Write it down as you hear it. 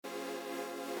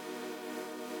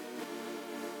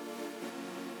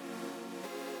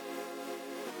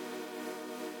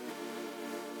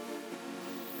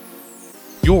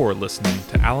You're listening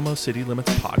to Alamo City Limits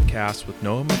Podcast with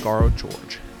Noah Magaro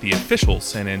George, the official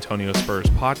San Antonio Spurs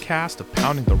podcast of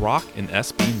Pounding the Rock in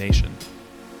SB Nation.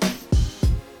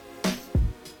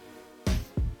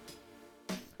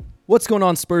 What's going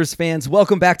on, Spurs fans?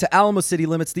 Welcome back to Alamo City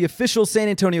Limits, the official San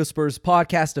Antonio Spurs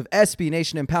podcast of SB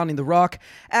Nation and Pounding the Rock.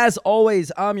 As always,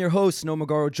 I'm your host, Noah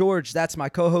Magaro George. That's my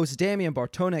co-host, Damian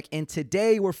Bartonek. And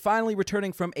today, we're finally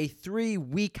returning from a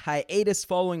 3-week hiatus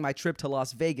following my trip to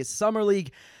Las Vegas Summer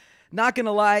League. Not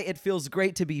gonna lie, it feels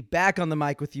great to be back on the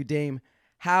mic with you, Dame.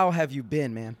 How have you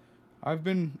been, man? I've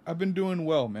been doing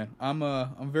well, man.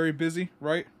 I'm very busy,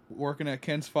 right? Working at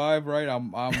Ken's 5, right?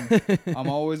 I'm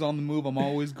always on the move. I'm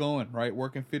always going, right?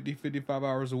 Working 55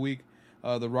 hours a week.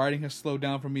 The writing has slowed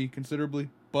down for me considerably,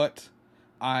 but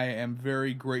I am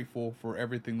very grateful for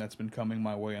everything that's been coming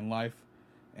my way in life.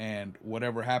 And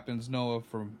whatever happens, Noah,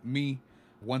 for me,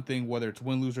 one thing, whether it's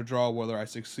win, lose, or draw, whether I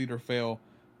succeed or fail,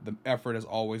 the effort has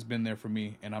always been there for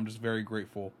me, and I'm just very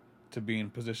grateful to be in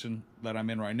the position that I'm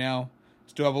in right now.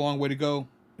 Still have a long way to go,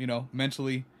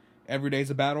 mentally. Every day's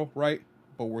a battle, right?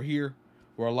 But we're here,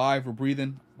 we're alive, we're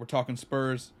breathing, we're talking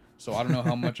Spurs, so I don't know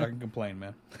how much I can complain,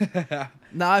 man.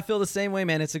 Nah, I feel the same way,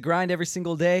 man. It's a grind every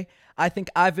single day. I think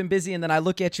I've been busy, and then I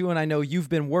look at you, and I know you've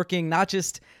been working, not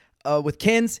just with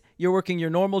Ken's, you're working your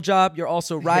normal job, you're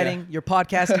also writing, you're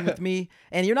podcasting with me,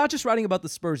 and you're not just writing about the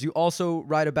Spurs, you also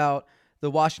write about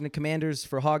the Washington Commanders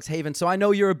for Hogs Haven, so I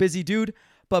know you're a busy dude.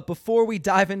 But before we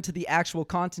dive into the actual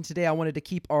content today, I wanted to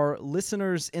keep our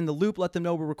listeners in the loop, let them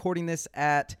know we're recording this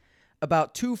at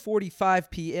about 2:45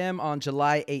 p.m. on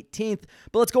July 18th.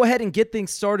 But let's go ahead and get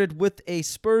things started with a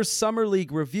Spurs Summer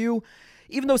League review.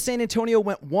 Even though San Antonio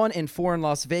went 1-4 in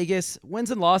Las Vegas,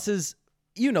 wins and losses,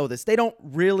 you know this, they don't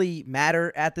really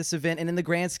matter at this event. And in the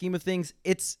grand scheme of things,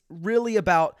 it's really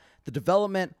about the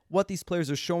development, what these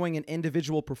players are showing in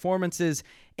individual performances.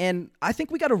 And I think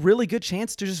we got a really good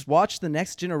chance to just watch the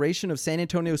next generation of San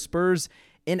Antonio Spurs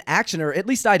in action, or at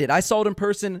least I did. I saw it in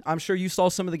person. I'm sure you saw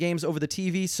some of the games over the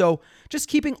TV. So just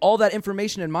keeping all that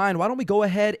information in mind, why don't we go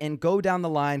ahead and go down the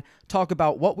line, talk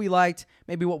about what we liked,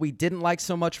 maybe what we didn't like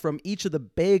so much from each of the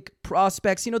big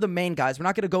prospects, the main guys. We're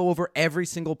not going to go over every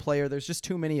single player. There's just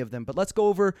too many of them. But let's go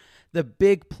over the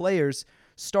big players,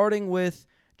 starting with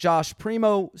Josh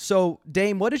Primo. So,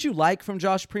 Dame, what did you like from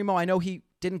Josh Primo? I know he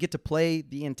didn't get to play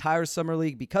the entire Summer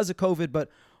League because of COVID, but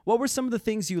what were some of the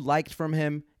things you liked from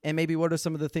him, and maybe what are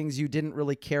some of the things you didn't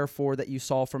really care for that you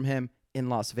saw from him in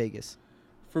Las Vegas?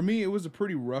 For me, it was a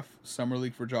pretty rough Summer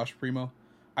League for Josh Primo.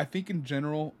 I think in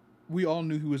general, we all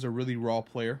knew he was a really raw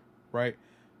player, right?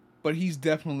 But he's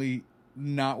definitely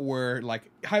not where,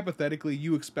 hypothetically,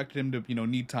 you expected him to,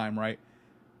 need time, right?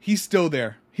 He's still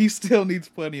there. He still needs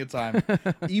plenty of time.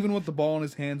 Even with the ball in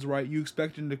his hands, right, you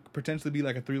expect him to potentially be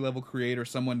like a 3-level creator,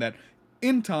 someone that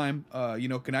in time,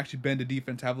 can actually bend a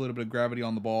defense, have a little bit of gravity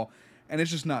on the ball, and it's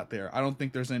just not there. I don't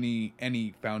think there's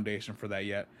any foundation for that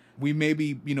yet. We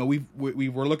maybe,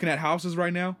 we're looking at houses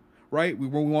right now, right? We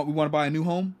want to buy a new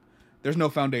home. There's no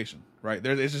foundation, right?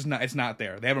 It's not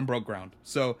there. They haven't broke ground.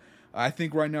 So I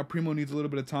think right now Primo needs a little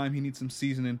bit of time. He needs some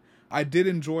seasoning. I did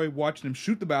enjoy watching him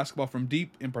shoot the basketball from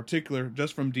deep, in particular,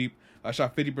 just from deep. I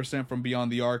shot 50% from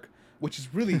beyond the arc, which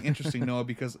is really interesting, Noah,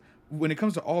 because when it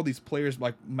comes to all these players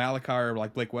like Malachi or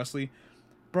like Blake Wesley,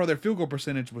 bro, their field goal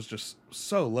percentage was just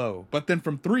so low. But then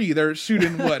from 3, they're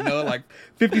shooting,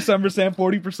 50-some%,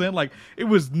 40%. It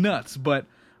was nuts. But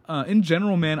in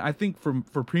general, man, I think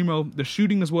for Primo, the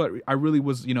shooting is what I really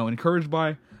was, encouraged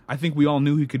by. I think we all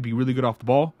knew he could be really good off the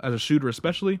ball, as a shooter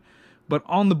especially. But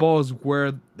on the ball is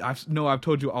where, I've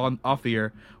told you off the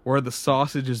air, where the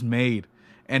sausage is made.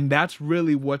 And that's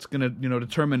really what's going to,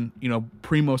 determine,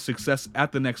 Primo's success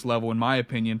at the next level, in my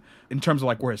opinion, in terms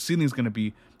of where his ceiling is going to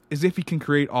be, is if he can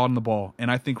create on the ball. And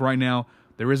I think right now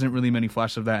there isn't really many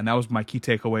flashes of that. And that was my key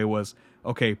takeaway was,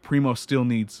 okay, Primo still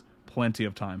needs plenty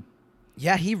of time.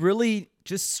 Yeah, he really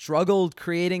just struggled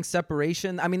creating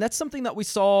separation. I mean, that's something that we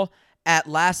saw at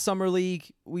last Summer League.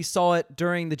 We saw it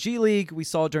during the G League. We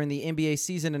saw it during the NBA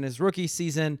season and his rookie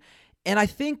season. And I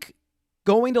think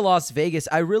going to Las Vegas,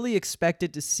 I really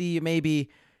expected to see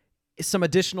maybe some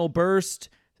additional burst,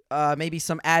 maybe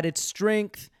some added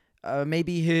strength.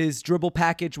 Maybe his dribble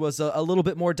package was a little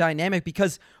bit more dynamic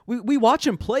because we watch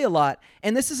him play a lot.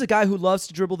 And this is a guy who loves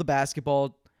to dribble the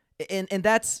basketball. And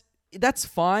that's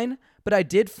fine. But I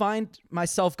did find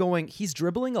myself going, he's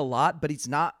dribbling a lot, but he's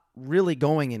not really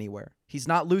going anywhere. He's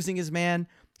not losing his man.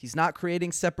 He's not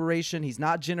creating separation. He's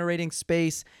not generating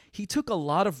space. He took a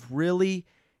lot of really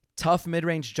tough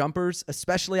mid-range jumpers,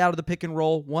 especially out of the pick and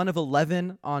roll. 1 of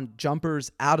 11 on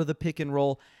jumpers out of the pick and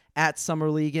roll at Summer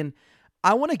League. And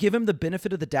I want to give him the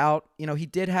benefit of the doubt. He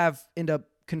did end up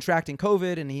contracting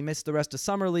COVID and he missed the rest of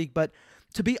Summer League. But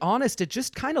to be honest, it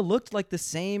just kind of looked like the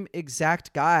same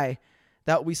exact guy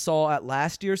that we saw at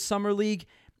last year's Summer League.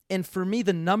 And for me,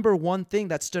 the number one thing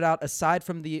that stood out aside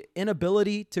from the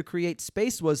inability to create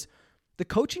space was the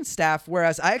coaching staff,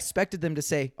 whereas I expected them to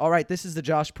say, all right, this is the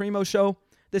Josh Primo show.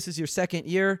 This is your second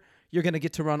year. You're going to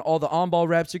get to run all the on-ball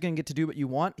reps. You're going to get to do what you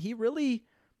want. He really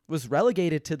was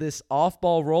relegated to this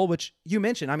off-ball role, which you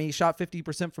mentioned. I mean, he shot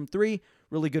 50% from three,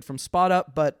 really good from spot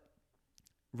up, but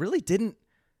really didn't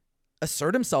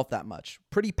assert himself that much.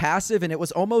 Pretty passive, and it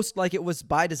was almost like it was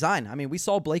by design. I mean, we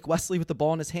saw Blake Wesley with the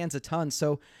ball in his hands a ton,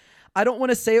 so I don't want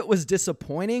to say it was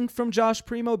disappointing from Josh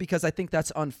Primo because I think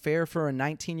that's unfair for a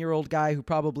 19-year-old guy who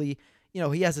probably,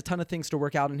 he has a ton of things to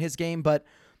work out in his game, but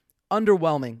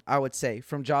underwhelming, I would say,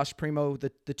 from Josh Primo,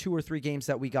 the 2 or 3 games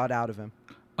that we got out of him.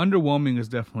 Underwhelming is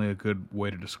definitely a good way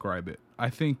to describe it. I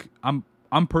think I'm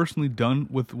personally done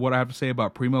with what I have to say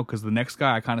about Primo because the next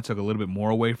guy I kind of took a little bit more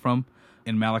away from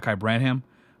in Malachi Branham.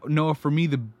 Noah, for me,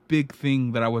 the big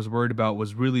thing that I was worried about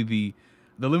was really the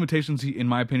limitations, in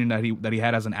my opinion, that he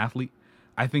had as an athlete.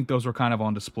 I think those were kind of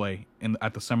on display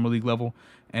at the Summer League level,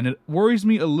 and it worries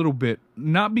me a little bit,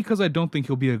 not because I don't think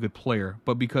he'll be a good player,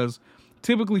 but because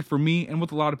typically for me and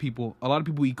with a lot of people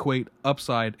equate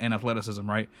upside and athleticism,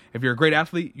 right? If you're a great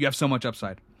athlete, you have so much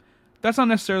upside. That's not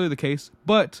necessarily the case,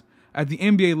 but at the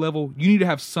NBA level, you need to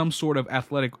have some sort of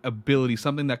athletic ability,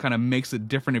 something that kind of makes it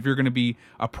different if you're going to be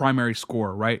a primary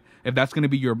scorer, right? If that's going to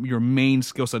be your main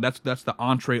skill set, that's the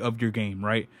entree of your game,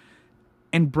 right?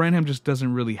 And Branham just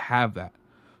doesn't really have that.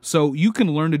 So you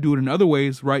can learn to do it in other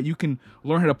ways, right? You can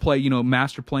learn how to play,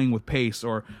 master playing with pace,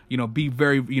 or, be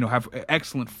very, have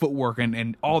excellent footwork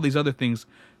and all these other things.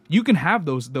 You can have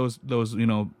those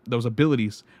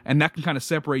abilities, and that can kind of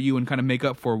separate you and kind of make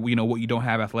up for, what you don't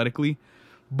have athletically.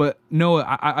 But no,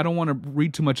 I don't want to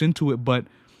read too much into it, but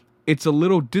it's a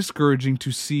little discouraging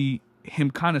to see him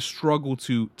kind of struggle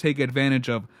to take advantage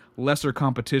of lesser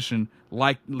competition,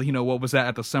 like, what was that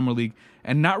at the Summer League,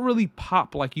 and not really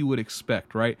pop like you would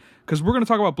expect, right? Because we're going to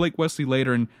talk about Blake Wesley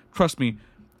later, and trust me,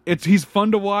 he's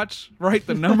fun to watch, right?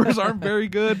 The numbers aren't very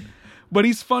good, but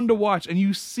he's fun to watch, and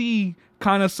you see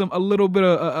kind of a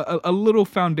little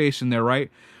foundation there, right?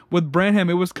 With Branham,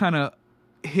 it was kind of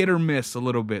hit or miss a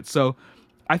little bit. So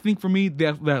I think for me, the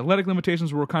athletic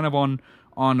limitations were kind of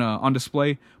on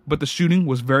display, but the shooting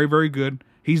was very, very good.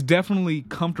 He's definitely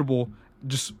comfortable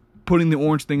just putting the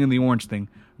orange thing in the orange thing.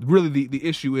 Really, the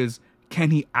issue is,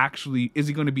 is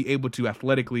he going to be able to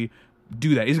athletically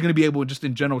do that? Is he going to be able, just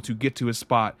in general, to get to his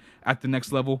spot at the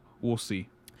next level? We'll see.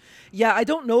 Yeah, I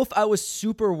don't know if I was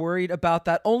super worried about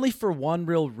that, only for one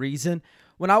real reason.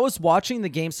 When I was watching the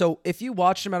game, so if you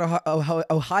watched him at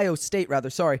Ohio State,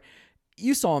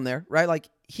 you saw him there, right? Like,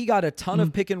 he got a ton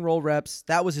of pick and roll reps.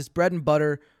 That was his bread and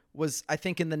butter. Was, I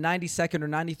think, in the 92nd or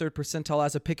 93rd percentile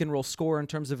as a pick and roll scorer in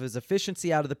terms of his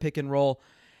efficiency out of the pick and roll.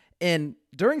 And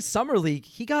during Summer League,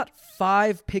 he got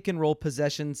 5 pick and roll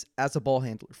possessions as a ball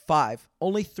handler. 5.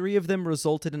 Only 3 of them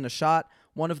resulted in a shot.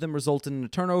 1 of them resulted in a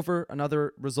turnover.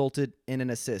 Another resulted in an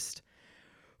assist.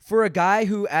 For a guy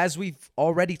who, as we've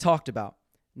already talked about,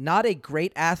 not a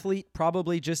great athlete,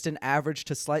 probably just an average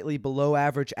to slightly below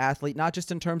average athlete, not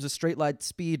just in terms of straight line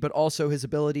speed, but also his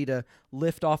ability to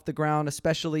lift off the ground,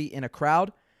 especially in a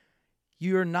crowd.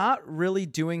 You're not really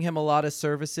doing him a lot of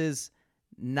services,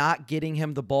 not getting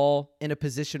him the ball in a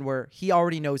position where he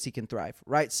already knows he can thrive,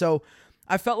 right? So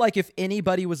I felt like if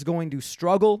anybody was going to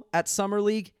struggle at Summer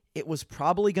League, it was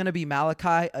probably going to be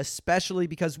Malachi, especially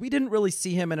because we didn't really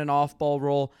see him in an off-ball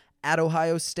role at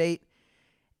Ohio State.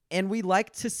 And we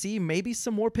like to see maybe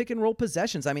some more pick and roll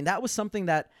possessions. I mean, that was something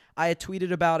that I had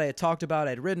tweeted about, I had talked about, I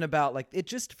had written about. Like, it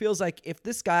just feels like if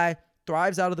this guy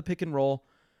thrives out of the pick and roll,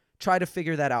 try to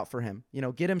figure that out for him.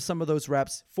 Get him some of those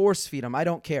reps, force feed him. I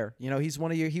don't care.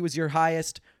 He was your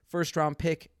highest first round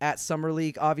pick at Summer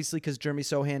League, obviously, because Jeremy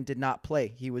Sohan did not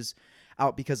play. He was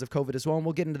out because of COVID as well, and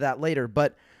we'll get into that later.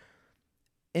 But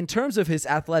in terms of his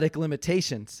athletic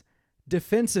limitations,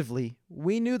 defensively,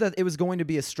 we knew that it was going to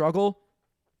be a struggle.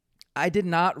 I did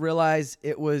not realize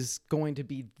it was going to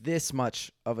be this much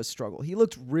of a struggle. He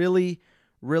looked really,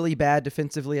 really bad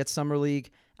defensively at Summer League,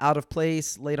 out of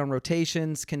place, late on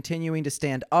rotations, continuing to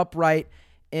stand upright,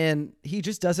 and he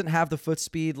just doesn't have the foot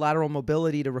speed, lateral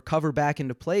mobility to recover back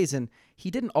into plays, and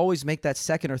he didn't always make that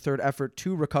second or third effort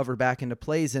to recover back into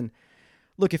plays. And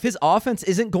look, if his offense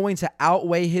isn't going to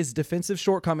outweigh his defensive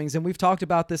shortcomings, and we've talked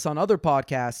about this on other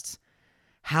podcasts,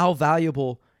 how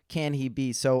valuable can he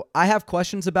be? So I have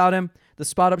questions about him. The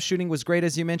spot up shooting was great,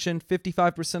 as you mentioned,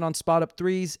 55% on spot up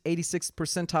threes, 86th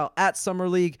percentile at Summer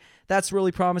League. That's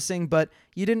really promising, but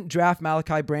you didn't draft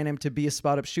Malachi Branham to be a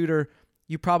spot up shooter.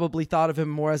 You probably thought of him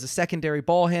more as a secondary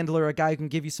ball handler, a guy who can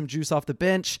give you some juice off the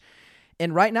bench.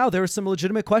 And right now, there are some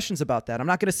legitimate questions about that. I'm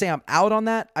not going to say I'm out on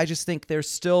that. I just think there's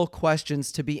still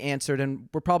questions to be answered, and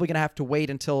we're probably going to have to wait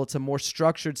until it's a more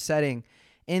structured setting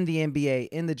in the NBA,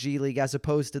 in the G League, as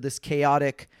opposed to this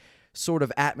chaotic sort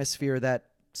of atmosphere that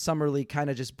Summer League kind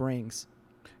of just brings.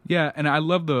 Yeah, and I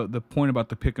love the point about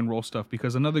the pick and roll stuff,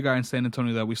 because another guy in San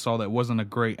Antonio that we saw that wasn't a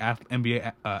great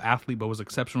NBA athlete but was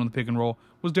exceptional in the pick and roll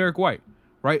was Derek White,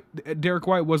 right? Derek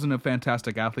White wasn't a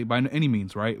fantastic athlete by any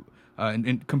means, right?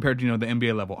 And compared to, the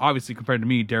NBA level. Obviously, compared to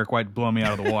me, Derek White blew me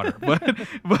out of the water. but at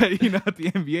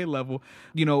the NBA level,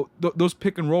 those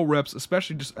pick and roll reps,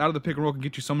 especially just out of the pick and roll, can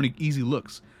get you so many easy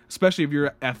looks, especially if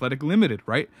you're athletic limited,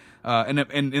 right? And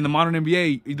in the modern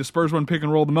NBA, the Spurs run pick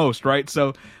and roll the most, right?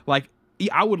 So,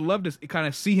 I would love to kind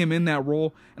of see him in that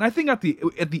role. And I think at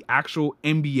the actual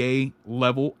NBA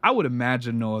level, I would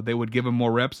imagine, Noah, they would give him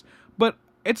more reps. But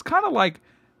it's kind of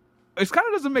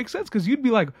doesn't make sense, because you'd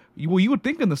be like, well, you would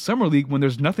think in the Summer League, when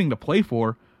there's nothing to play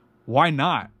for, why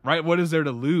not, right? What is there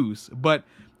to lose? But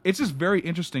it's just very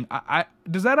interesting.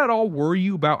 Does that at all worry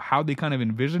you about how they kind of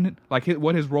envision it,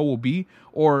 what his role will be?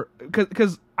 Or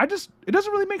because it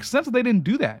doesn't really make sense that they didn't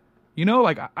do that.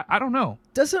 I don't know.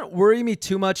 Doesn't worry me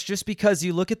too much, just because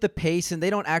you look at the pace and they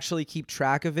don't actually keep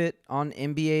track of it on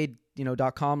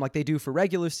NBA.com like they do for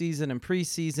regular season and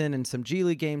preseason and some G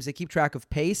League games. They keep track of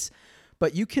pace,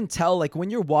 but you can tell, when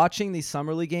you're watching these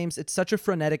Summer League games, it's such a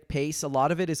frenetic pace. A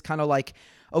lot of it is kind of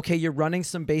okay, you're running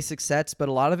some basic sets, but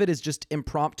a lot of it is just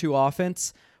impromptu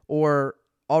offense, or,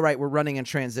 all right, we're running in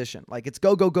transition. It's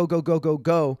go, go, go, go, go, go,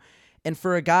 go. And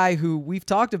for a guy who we've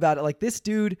talked about it, this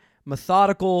dude,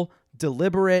 methodical,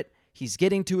 deliberate, he's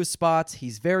getting to his spots,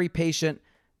 he's very patient.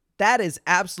 That is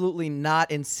absolutely not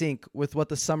in sync with what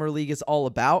the Summer League is all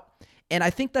about. And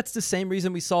I think that's the same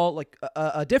reason we saw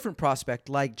a different prospect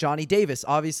like Johnny Davis,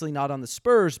 obviously not on the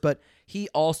Spurs, but he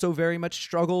also very much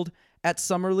struggled at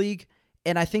Summer League.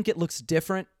 And I think it looks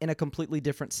different in a completely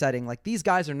different setting. These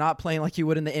guys are not playing like you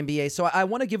would in the NBA. So I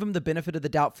want to give him the benefit of the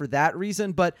doubt for that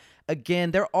reason. But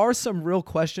again, there are some real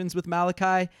questions with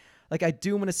Malachi. I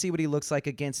do want to see what he looks like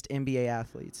against NBA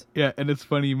athletes. Yeah, and it's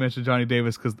funny you mentioned Johnny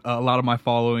Davis, because a lot of my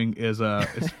following is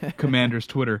Commanders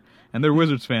Twitter, and they're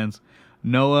Wizards fans.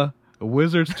 Noah,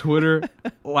 Wizards Twitter,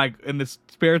 in the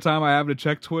spare time I have to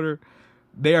check Twitter,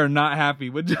 they are not happy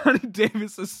with Johnny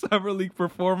Davis' Summer League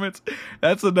performance.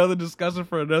 That's another discussion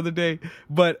for another day.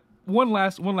 But one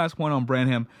last point on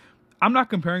Branham. I'm not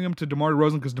comparing him to DeMar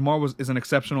DeRozan, because DeMar is an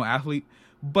exceptional athlete,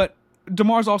 but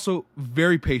DeMar's also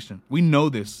very patient. We know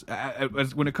this.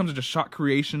 When it comes to just shot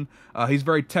creation, he's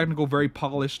very technical, very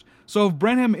polished. So if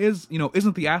Branham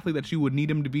isn't the athlete that you would need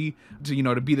him to be,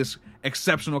 to be this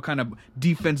exceptional kind of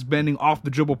defense bending off the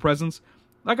dribble presence,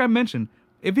 like I mentioned,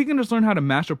 if he can just learn how to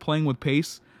master playing with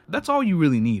pace, that's all you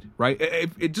really need, right?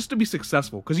 Just to be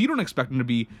successful, because you don't expect him to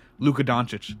be Luka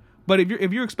Doncic. But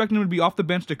if you're expecting him to be off the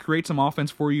bench to create some offense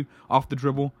for you off the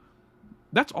dribble,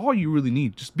 that's all you really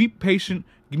need. Just be patient.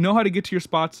 You know how to get to your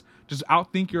spots. Just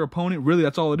outthink your opponent. Really,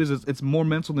 that's all it is. It's more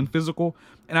mental than physical.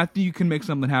 And I think you can make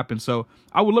something happen. So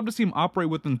I would love to see him operate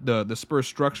within the Spurs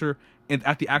structure and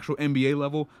at the actual NBA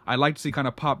level. I'd like to see kind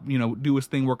of Pop, do his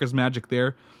thing, work his magic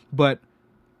there. But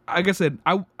like I said,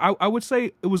 I would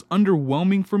say it was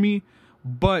underwhelming for me.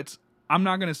 But I'm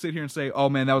not going to sit here and say, oh,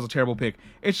 man, that was a terrible pick.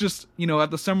 It's just,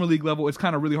 at the Summer League level, it's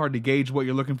kind of really hard to gauge what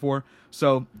you're looking for.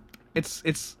 So it's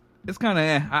kind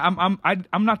of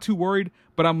I'm not too worried,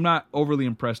 but I'm not overly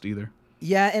impressed either.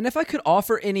 Yeah, and if I could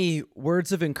offer any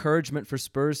words of encouragement for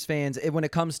Spurs fans when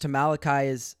it comes to Malachi,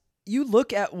 is you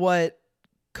look at what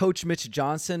Coach Mitch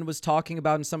Johnson was talking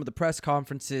about in some of the press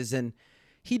conferences, and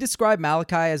he described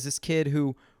Malachi as this kid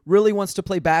who really wants to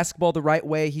play basketball the right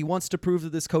way. He wants to prove to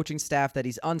this coaching staff that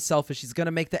he's unselfish. He's going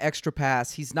to make the extra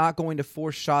pass. He's not going to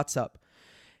force shots up.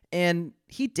 And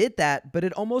he did that, but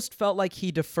it almost felt like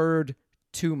he deferred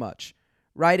too much,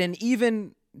 right? And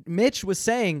even Mitch was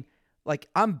saying,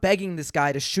 I'm begging this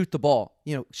guy to shoot the ball.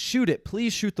 Shoot it.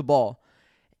 Please shoot the ball.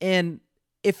 And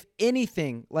if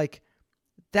anything,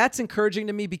 that's encouraging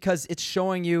to me, because it's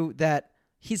showing you that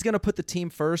he's going to put the team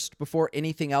first before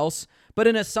anything else. But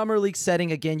in a Summer League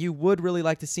setting, again, you would really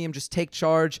like to see him just take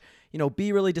charge,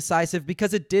 be really decisive,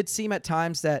 because it did seem at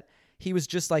times that he was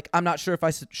just I'm not sure if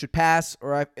I should pass,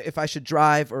 or if I should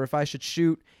drive, or if I should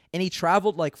shoot. And he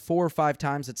traveled 4 or 5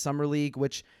 times at Summer League,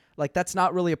 which that's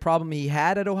not really a problem he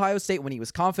had at Ohio State. When he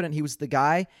was confident, he was the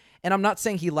guy. And I'm not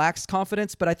saying he lacks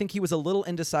confidence, but I think he was a little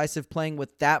indecisive playing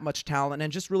with that much talent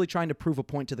and just really trying to prove a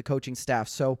point to the coaching staff.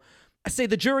 So I say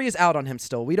the jury is out on him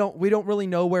still. We don't really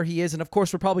know where he is. And of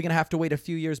course, we're probably going to have to wait a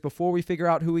few years before we figure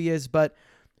out who he is. But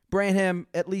Branham,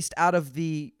 at least out of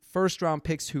the first round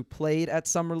picks who played at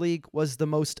Summer League, was the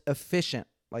most efficient.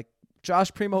 Like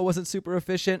Josh Primo wasn't super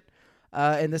efficient.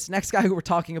 And this next guy who we're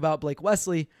talking about, Blake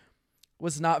Wesley,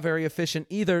 was not very efficient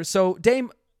either. So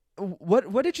Dame,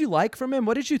 what did you like from him?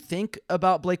 What did you think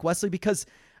about Blake Wesley? Because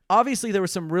obviously there were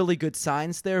some really good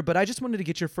signs there, but I just wanted to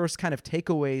get your first kind of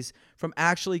takeaways from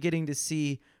actually getting to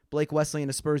see Blake Wesley in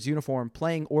a Spurs uniform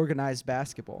playing organized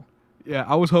basketball. Yeah,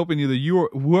 I was hoping either you or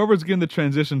whoever's getting the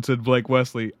transition to Blake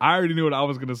Wesley. I already knew what I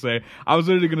was going to say. I was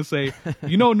literally going to say,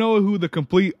 Noah, who the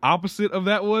complete opposite of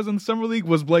that was in Summer League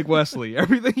was Blake Wesley.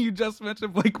 Everything you just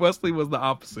mentioned, Blake Wesley was the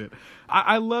opposite.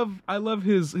 I love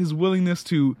his willingness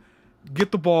to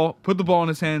get the ball, put the ball in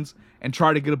his hands, and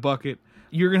try to get a bucket.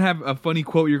 You're going to have a funny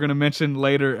quote you're going to mention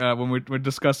later when we're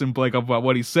discussing Blake about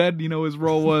what he said, his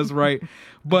role was, right?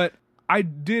 But I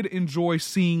did enjoy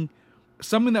seeing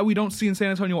something that we don't see in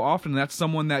San Antonio often, and that's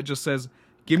someone that just says,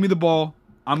 give me the ball,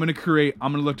 I'm going to create,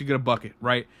 I'm going to look to get a bucket,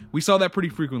 right? We saw that pretty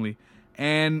frequently.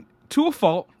 And to a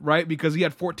fault, right? Because he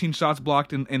had 14 shots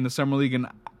blocked in the Summer League, and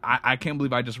I can't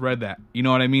believe I just read that. You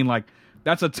know what I mean? Like,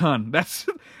 that's a ton. That's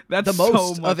the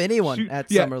most so of anyone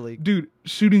at Summer League. Dude,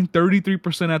 shooting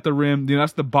 33% at the rim,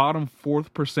 that's the bottom 4th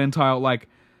percentile. Like,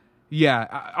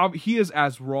 yeah, he is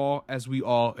as raw as we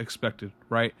all expected,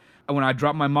 right? When I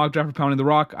dropped my mock draft for Pounding the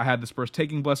Rock, I had the Spurs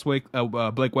taking Blake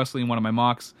Wesley in one of my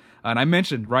mocks. And I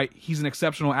mentioned, right, he's an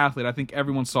exceptional athlete. I think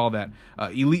everyone saw that.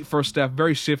 Elite first step,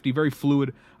 very shifty, very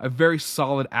fluid, a very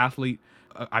solid athlete.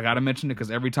 I got to mention it because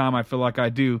every time I feel like I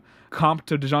do, comp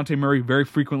to DeJounte Murray very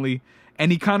frequently. And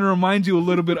he kind of reminds you a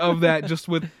little bit of that just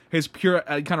with his pure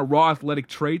kind of raw athletic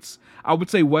traits. I would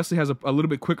say Wesley has a little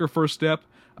bit quicker first step.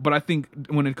 But I think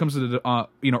when it comes to the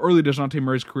early DeJounte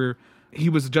Murray's career, he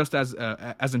was just as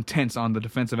intense on the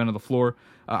defensive end of the floor.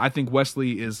 I think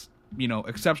Wesley is,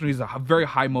 exceptional. He's a very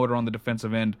high motor on the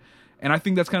defensive end. And I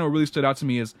think that's kind of what really stood out to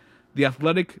me is the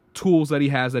athletic tools that he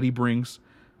has, that he brings,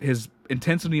 his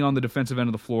intensity on the defensive end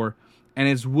of the floor, and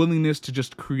his willingness to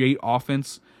just create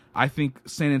offense. I think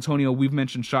San Antonio, we've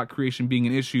mentioned shot creation being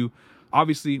an issue.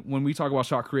 Obviously, when we talk about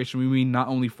shot creation, we mean not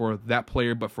only for that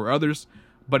player, but for others.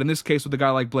 But in this case, with a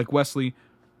guy like Blake Wesley,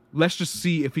 let's just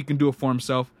see if he can do it for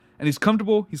himself. And he's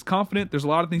comfortable, he's confident. There's a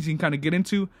lot of things he can kind of get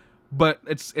into, but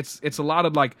it's a lot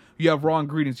of like, you have raw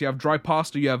ingredients, you have dry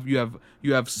pasta, you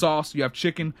have sauce, you have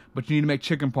chicken, but you need to make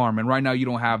chicken parm, and right now you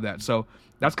don't have that. So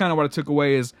that's kind of what I took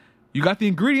away is you got the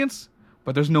ingredients,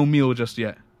 but there's no meal just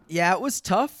yet. Yeah, it was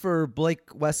tough for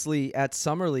Blake Wesley at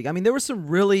Summer League. I mean, there were some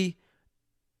really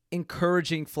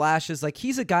encouraging flashes. Like,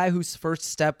 he's a guy whose first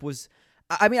step was,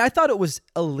 I thought it was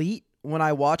elite when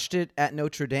I watched it at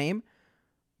Notre Dame.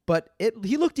 But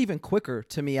he looked even quicker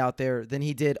to me out there than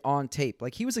he did on tape.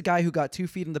 Like, he was a guy who got 2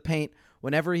 feet in the paint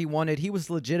whenever he wanted. He was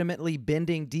legitimately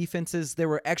bending defenses. There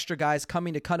were extra guys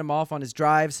coming to cut him off on his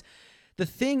drives. The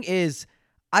thing is,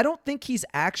 I don't think he's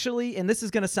actually, and this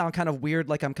is going to sound kind of weird,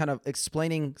 like I'm kind of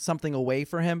explaining something away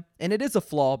for him, and it is a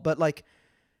flaw, but like,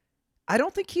 I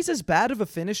don't think he's as bad of a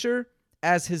finisher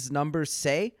as his numbers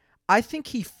say. I think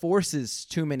he forces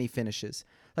too many finishes.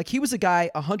 Like, he was a guy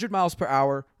 100 miles per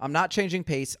hour. I'm not changing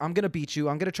pace. I'm going to beat you.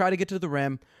 I'm going to try to get to the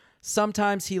rim.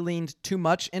 Sometimes he leaned too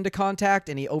much into contact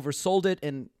and he oversold it,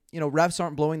 and, refs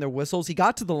aren't blowing their whistles. He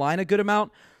got to the line a good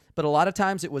amount, but a lot of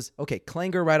times it was, okay,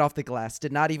 clanger right off the glass,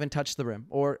 did not even touch the rim.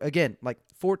 Or, again, like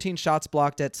 14 shots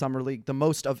blocked at Summer League, the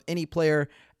most of any player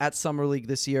at Summer League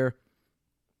this year.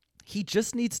 He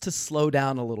just needs to slow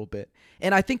down a little bit.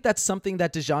 And I think that's something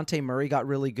that DeJounte Murray got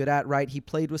really good at, right? He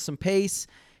played with some pace.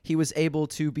 He was able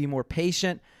to be more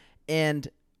patient. And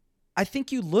I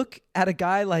think you look at a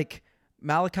guy like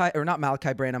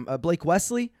Blake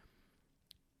Wesley.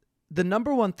 The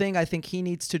number one thing I think he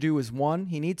needs to do is, one,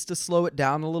 he needs to slow it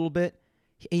down a little bit.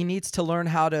 He needs to learn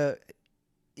how to,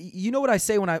 what I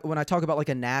say when I talk about like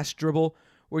a Nash dribble,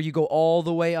 where you go all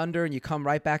the way under and you come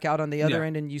right back out on the other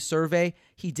end and you survey.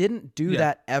 He didn't do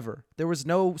that ever. There was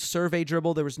no survey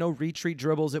dribble. There was no retreat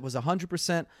dribbles. It was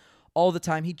 100% all the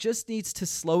time. He just needs to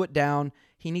slow it down.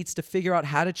 He needs to figure out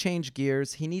how to change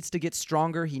gears. He needs to get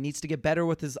stronger. He needs to get better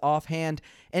with his offhand.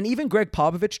 And even Greg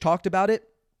Popovich talked about it.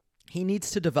 He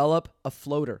needs to develop a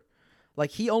floater.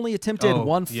 Like, he only attempted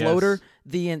one floater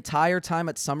the entire time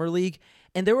at Summer League.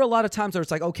 And there were a lot of times where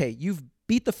it's like, okay, you've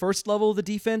beat the first level of the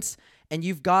defense and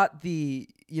you've got the,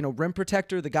 rim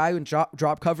protector, the guy who in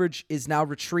drop coverage is now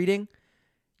retreating.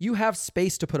 You have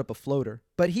space to put up a floater,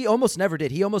 but he almost never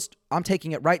did. I'm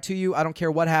taking it right to you. I don't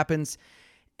care what happens.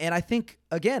 And I think,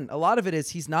 again, a lot of it is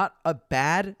he's not a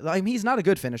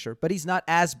good finisher, but he's not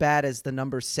as bad as the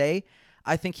numbers say.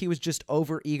 I think he was just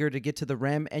over eager to get to the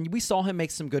rim, and we saw him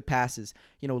make some good passes.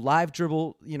 Live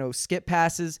dribble, skip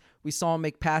passes. We saw him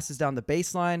make passes down the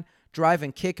baseline, drive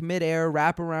and kick midair,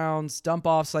 wraparounds, dump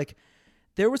offs. Like,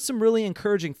 there were some really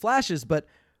encouraging flashes, but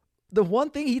the one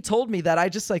thing he told me that I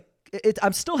just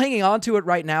I'm still hanging on to it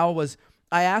right now was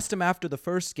I asked him after the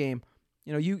first game,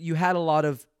 you had a lot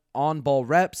of on-ball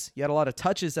reps, you had a lot of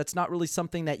touches. That's not really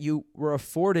something that you were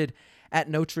afforded at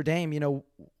Notre Dame.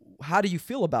 How do you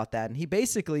feel about that? And he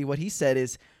basically, what he said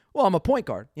is, well, I'm a point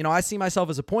guard. I see myself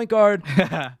as a point guard.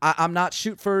 I'm not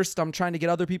shoot first. I'm trying to get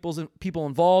other people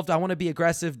involved. I want to be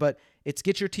aggressive, but it's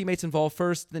get your teammates involved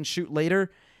first, then shoot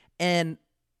later. And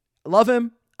I love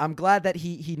him. I'm glad that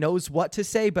he knows what to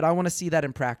say, but I want to see that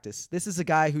in practice. This is a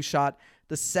guy who shot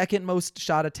the second most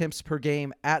shot attempts per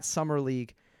game at Summer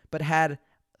League, but had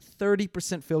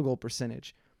 30% field goal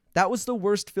percentage. That was the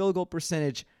worst field goal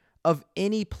percentage of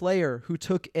any player who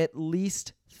took at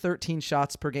least 13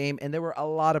 shots per game, and there were a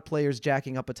lot of players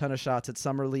jacking up a ton of shots at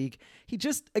Summer League. He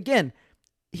just, again,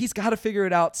 he's got to figure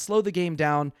it out, slow the game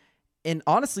down. And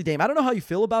honestly, Dame, I don't know how you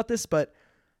feel about this, but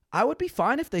I would be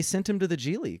fine if they sent him to the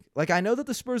G League. Like, I know that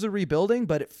the Spurs are rebuilding,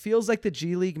 but it feels like the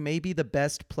G League may be the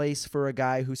best place for a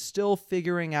guy who's still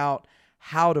figuring out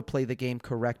how to play the game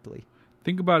correctly.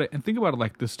 Think about it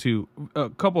like this too. A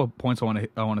couple of points I want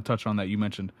to touch on that you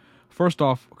mentioned. First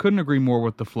off, couldn't agree more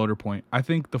with the floater point. I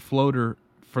think the floater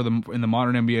in the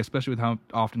modern NBA, especially with how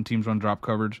often teams run drop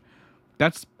coverage,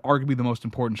 that's arguably the most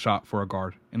important shot for a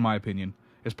guard, in my opinion,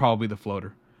 is probably the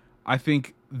floater. I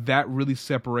think that really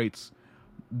separates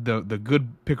the good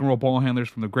pick and roll ball handlers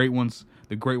from the great ones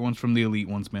from the elite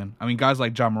ones, man. I mean, guys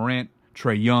like Ja Morant,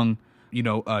 Trae Young,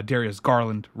 Darius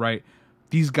Garland, right?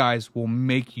 These guys will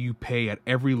make you pay at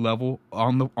every level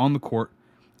on the court,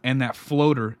 and that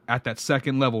floater at that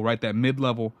second level, right, that mid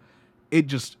level, it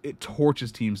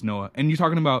torches teams, Noah. And you're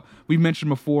talking about, we mentioned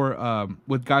before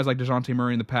with guys like DeJounte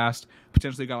Murray in the past,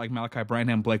 potentially a guy like Malachi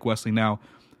Branham, Blake Wesley now.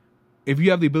 If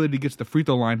you have the ability to get to the free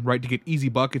throw line, right, to get easy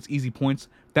buckets, easy points,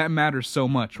 that matters so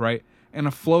much, right? And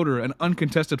a floater, an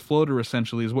uncontested floater,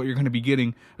 essentially, is what you're going to be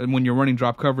getting when you're running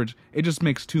drop coverage. It just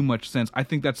makes too much sense. I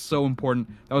think that's so important.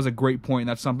 That was a great point, and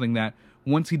that's something that,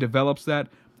 once he develops that,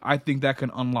 I think that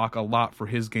can unlock a lot for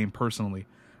his game personally.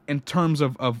 In terms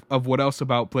of what else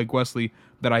about Blake Wesley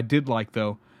that I did like,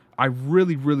 though, I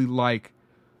really, really like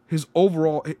his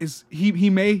overall, he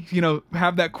may,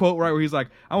 have that quote, right, where he's like,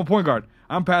 I'm a point guard.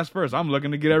 I'm pass first. I'm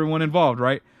looking to get everyone involved,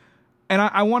 right? And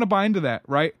I want to buy into that,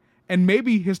 right? And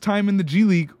maybe his time in the G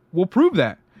League will prove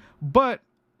that. But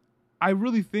I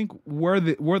really think what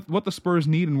the Spurs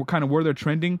need and kind of where they're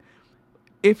trending,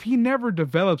 if he never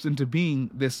develops into being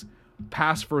this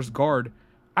pass first guard,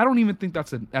 I don't even think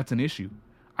that's an issue.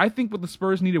 I think what the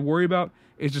Spurs need to worry about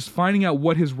is just finding out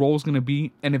what his role is going to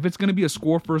be. And if it's going to be a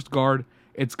score first guard,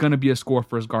 it's going to be a score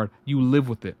first guard. You live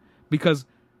with it. Because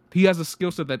he has a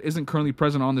skill set that isn't currently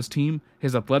present on this team.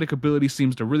 His athletic ability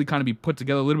seems to really kind of be put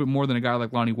together a little bit more than a guy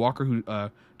like Lonnie Walker, who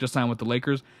just signed with the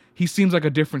Lakers. He seems like a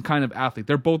different kind of athlete.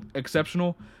 They're both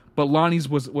exceptional, but Lonnie's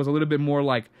was a little bit more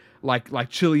like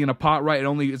chili in a pot, right? It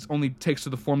only takes to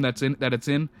the form that it's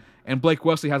in. And Blake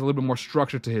Wesley has a little bit more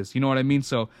structure to his. You know what I mean?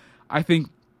 So I think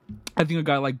a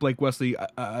guy like Blake Wesley,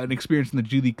 an experience in the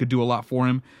G League, could do a lot for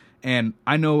him. And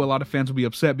I know a lot of fans will be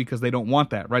upset because they don't want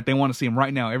that, right? They want to see him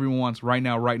right now. Everyone wants right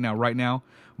now, right now, right now.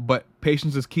 But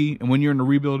patience is key, and when you're in a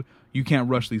rebuild, you can't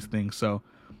rush these things. So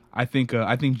I think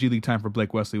G League time for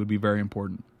Blake Wesley would be very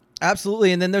important.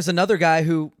 Absolutely. And then there's another guy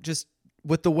who, just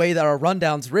with the way that our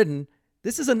rundown's written,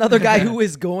 this is another guy who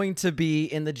is going to be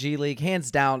in the G League,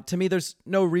 hands down. To me, there's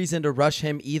no reason to rush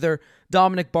him either.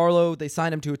 Dominic Barlow, they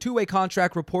signed him to a two-way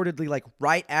contract reportedly like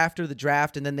right after the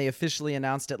draft, and then they officially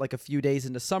announced it like a few days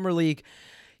into Summer League.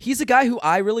 He's a guy who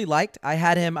I really liked. I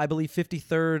had him, I believe,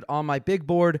 53rd on my big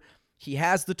board. He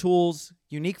has the tools,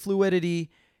 unique fluidity.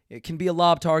 It can be a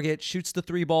lob target, shoots the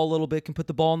three ball a little bit, can put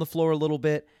the ball on the floor a little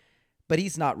bit, but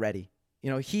he's not ready.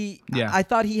 I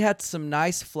thought he had some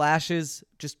nice flashes,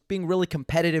 just being really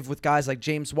competitive with guys like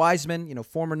James Wiseman,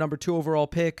 former number 2 overall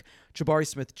pick, Jabari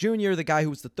Smith Jr., the guy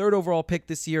who was the 3rd overall pick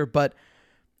this year. But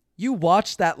you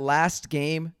watch that last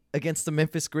game against the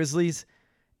Memphis Grizzlies,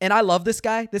 and I love this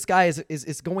guy. This guy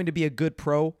is going to be a good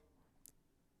pro.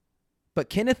 But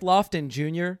Kenneth Lofton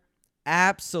Jr.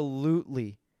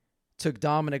 absolutely took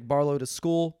Dominic Barlow to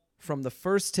school from the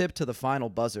first tip to the final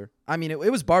buzzer. I mean,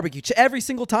 it was barbecue every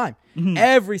single time. Mm-hmm.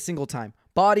 Every single time.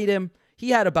 Bodied him. He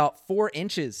had about 4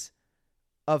 inches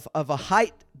of a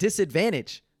height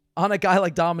disadvantage on a guy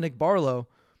like Dominic Barlow,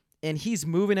 and he's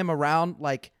moving him around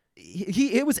like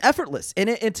it was effortless.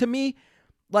 And to me,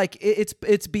 like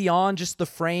it's beyond just the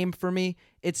frame for me.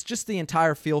 It's just the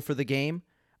entire feel for the game.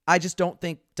 I just don't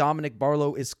think Dominic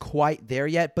Barlow is quite there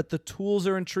yet, but the tools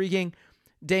are intriguing.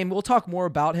 Dame, we'll talk more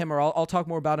about him, or I'll talk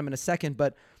more about him in a second,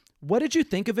 but what did you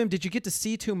think of him? Did you get to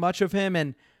see too much of him,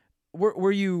 and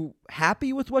were you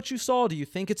happy with what you saw? Do you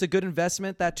think it's a good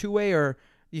investment, that two-way, or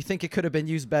you think it could have been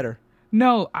used better?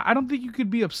 No, I don't think you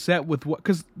could be upset with what,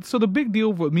 because so the big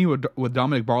deal with me with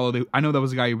Dominic Barlow, I know that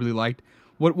was a guy you really liked.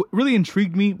 What really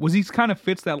intrigued me was he kind of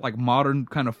fits that like modern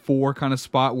kind of 4 kind of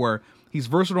spot where he's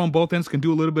versatile on both ends, can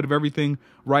do a little bit of everything,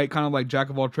 right? Kind of like jack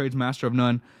of all trades, master of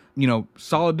none.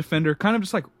 Solid defender, kind of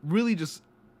just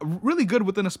really good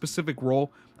within a specific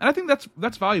role, and I think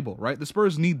that's valuable, right? The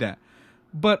Spurs need that.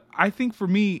 But I think for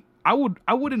me, I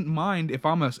wouldn't mind if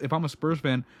I'm a Spurs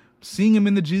fan seeing him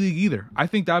in the G League either. I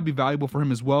think that would be valuable for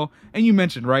him as well. And you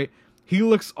mentioned, right? He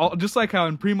looks just like how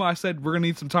in Primo I said we're gonna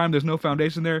need some time. There's no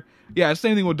foundation there. Yeah,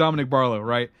 same thing with Dominic Barlow,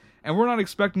 right? And we're not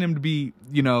expecting him to be,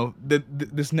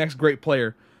 this next great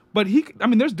player. But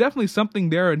there's definitely something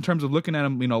there in terms of looking at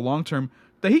him, long term,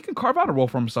 that he can carve out a role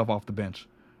for himself off the bench,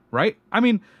 right?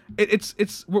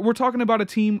 We're talking about a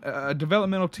team, a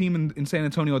developmental team in San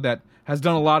Antonio that has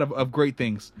done a lot of great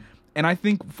things. And I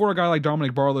think for a guy like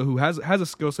Dominic Barlow, who has a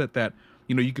skill set that,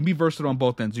 you can be versatile on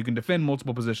both ends. You can defend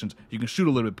multiple positions. You can shoot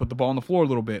a little bit, put the ball on the floor a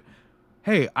little bit.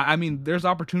 Hey, there's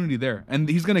opportunity there. And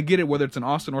he's going to get it whether it's in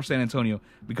Austin or San Antonio,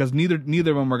 because neither of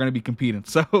them are going to be competing.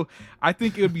 So I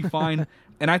think it would be fine.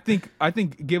 And I think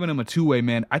giving him a two-way,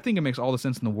 man, I think it makes all the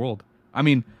sense in the world.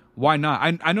 Why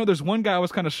not? I know there's one guy I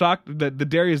was kind of shocked that the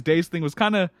Darius Days thing was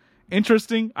kind of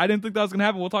interesting. I didn't think that was going to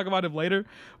happen. We'll talk about it later.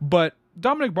 But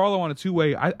Dominic Barlow on a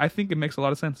two-way, I think it makes a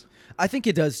lot of sense. I think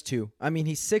it does too.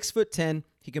 He's 6'10".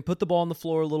 He can put the ball on the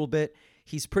floor a little bit.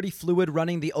 He's pretty fluid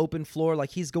running the open floor. Like,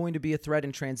 he's going to be a threat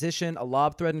in transition, a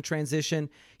lob threat in transition.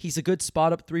 He's a good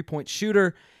spot-up three-point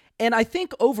shooter. And I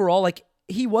think overall,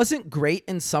 he wasn't great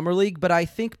in Summer League, but I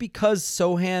think because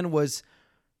Sochan was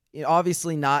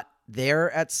obviously not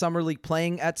there at Summer League,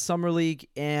 playing at Summer League,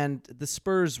 and the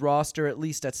Spurs roster, at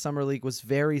least at Summer League, was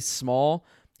very small,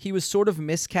 he was sort of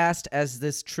miscast as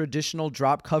this traditional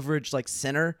drop coverage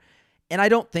center. And I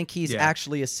don't think he's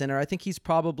actually a center. I think he's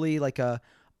probably like a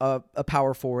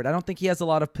power forward. I don't think he has a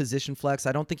lot of position flex.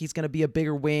 I don't think he's going to be a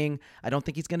bigger wing. I don't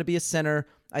think he's going to be a center.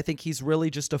 I think he's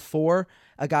really just a 4,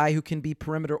 a guy who can be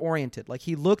perimeter oriented.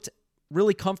 He looked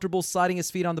really comfortable sliding his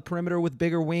feet on the perimeter with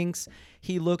bigger wings.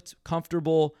 He looked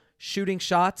comfortable shooting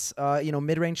shots,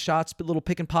 mid-range shots, little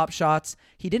pick and pop shots.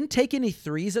 He didn't take any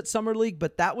threes at Summer League,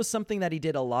 but that was something that he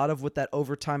did a lot of with that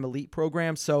Overtime Elite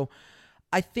program. So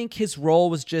I think his role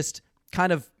was just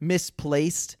kind of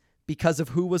misplaced because of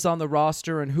who was on the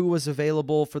roster and who was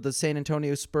available for the San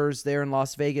Antonio Spurs there in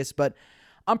Las Vegas. But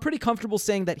I'm pretty comfortable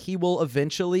saying that he will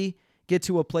eventually get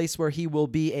to a place where he will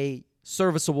be a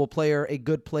serviceable player, a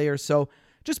good player. So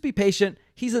just be patient.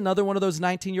 He's another one of those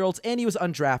 19-year-olds, and he was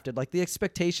undrafted. The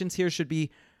expectations here should be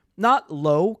not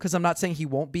low, because I'm not saying he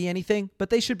won't be anything, but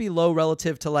they should be low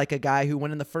relative to a guy who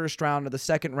went in the first round or the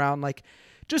second round.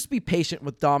 Just be patient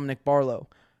with Dominic Barlow,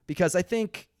 because I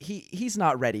think he's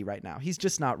not ready right now. He's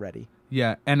just not ready.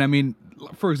 Yeah, and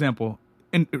for example,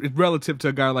 relative to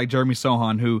a guy like Jeremy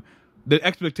Sochan, who the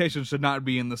expectations should not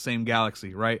be in the same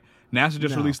galaxy, right? NASA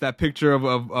just released that picture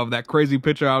of that crazy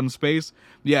picture out in space.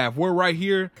 Yeah, if we're right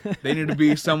here, they need to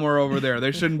be somewhere over there.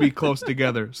 They shouldn't be close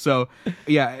together. So,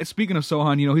 yeah, speaking of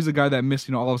Sochan, he's a guy that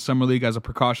missed, all of Summer League as a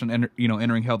precaution,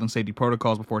 entering health and safety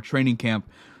protocols before training camp.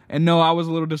 And no, I was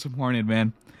a little disappointed,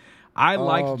 man. I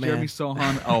liked Jeremy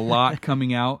Sochan a lot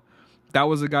coming out. That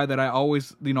was a guy that I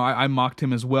always, I mocked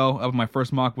him as well. Of my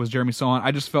first mock was Jeremy Sochan.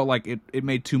 I just felt like it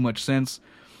made too much sense.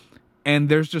 And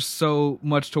there's just so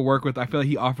much to work with. I feel like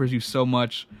he offers you so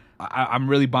much. I'm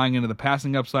really buying into the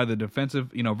passing upside, the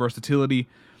defensive, versatility.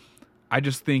 I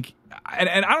just think, and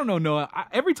I don't know, Noah,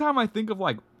 every time I think of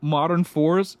modern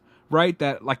 4s, right,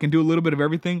 that can do a little bit of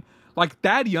everything,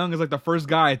 Thad Young is the first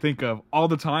guy I think of all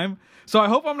the time. So I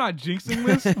hope I'm not jinxing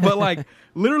this, but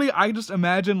literally I just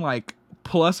imagine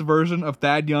plus version of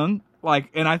Thad Young.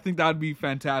 And I think that would be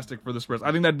fantastic for the Spurs.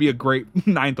 I think that'd be a great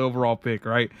 9th overall pick,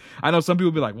 right? I know some people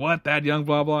would be like, what, Thad Young,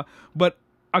 blah, blah. But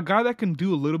a guy that can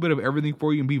do a little bit of everything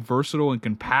for you and be versatile and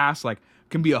can pass,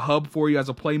 can be a hub for you as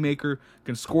a playmaker,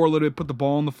 can score a little bit, put the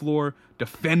ball on the floor,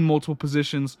 defend multiple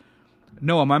positions.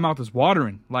 Noah, my mouth is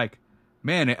watering.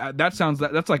 Man, that sounds,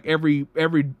 that's every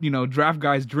draft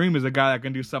guy's dream is a guy that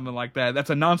can do something like that.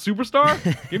 That's a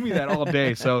non-superstar? Give me that all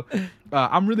day. So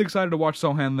I'm really excited to watch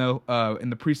Sochan, though, in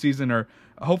the preseason, or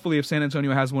hopefully if San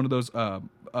Antonio has one of those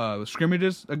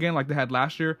scrimmages again like they had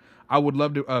last year. I would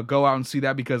love to go out and see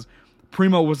that, because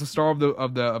Primo was the star of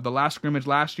the last scrimmage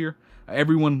last year,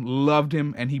 Everyone loved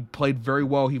him, and he played very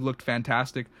well. He looked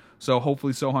fantastic. So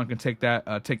hopefully Sochan can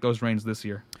take those reins this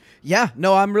year. Yeah,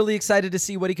 no, I'm really excited to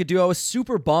see what he could do. I was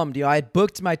super bummed. I had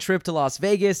booked my trip to Las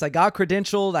Vegas. I got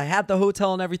credentialed. I had the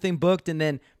hotel and everything booked. And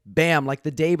then, bam, like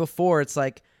the day before, it's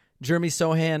like Jeremy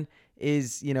Sochan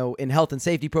is, in health and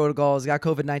safety protocols, got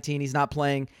COVID-19. He's not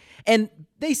playing. And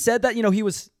they said that, he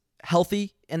was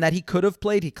healthy and that he could have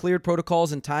played. He cleared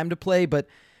protocols in time to play, but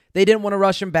they didn't want to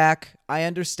rush him back. I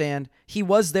understand. He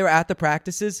was there at the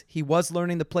practices. He was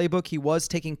learning the playbook. He was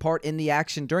taking part in the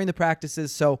action during the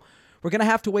practices. So we're going to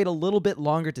have to wait a little bit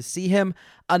longer to see him.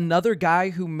 Another guy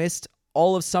who missed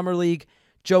all of Summer League,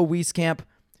 Joe Wieskamp.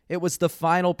 It was the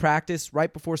final practice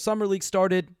right before Summer League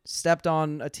started, stepped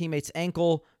on a teammate's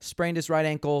ankle, sprained his right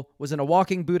ankle, was in a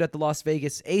walking boot at the Las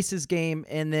Vegas Aces game,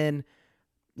 and then,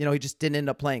 he just didn't end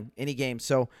up playing any games.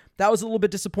 So that was a little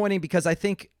bit disappointing because I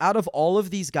think out of all of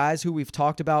these guys who we've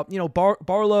talked about,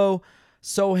 Barlow,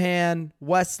 Sochan,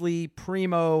 Wesley,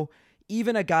 Primo,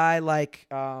 even a guy like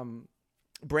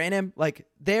Branham, like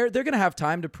they're going to have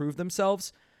time to prove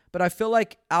themselves. But I feel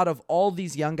like out of all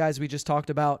these young guys we just talked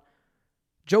about,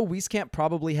 Joe Wieskamp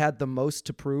probably had the most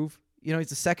to prove.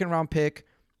 He's a second-round pick.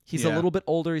 He's a little bit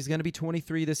older. He's going to be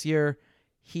 23 this year.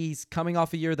 He's coming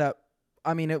off a year that,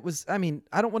 I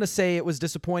don't want to say it was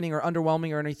disappointing or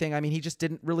underwhelming or anything. He just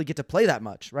didn't really get to play that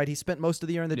much, right? He spent most of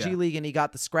the year in the G League and he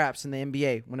got the scraps in the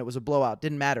NBA when it was a blowout.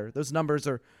 Didn't matter. Those numbers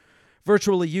are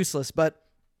virtually useless, but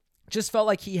just felt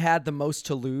like he had the most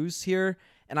to lose here.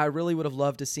 And I really would have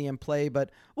loved to see him play, but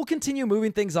we'll continue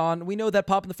moving things on. We know that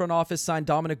Pop in the front office signed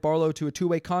Dominic Barlow to a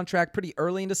 2-way contract pretty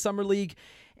early into Summer League,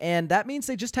 and that means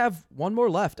they just have one more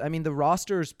left. The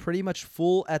roster is pretty much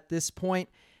full at this point,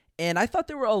 and I thought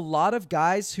there were a lot of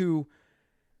guys who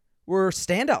were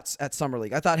standouts at Summer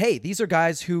League. I thought, hey, these are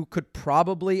guys who could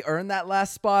probably earn that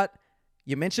last spot.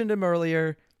 You mentioned him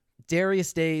earlier,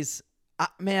 Darius Days.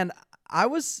 I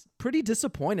was pretty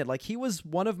disappointed. Like, he was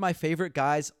one of my favorite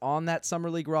guys on that Summer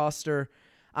League roster.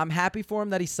 I'm happy for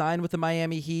him that he signed with the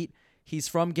Miami Heat. He's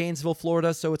from Gainesville,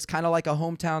 Florida, so it's kind of like a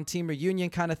hometown team reunion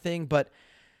kind of thing. But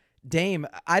Dame,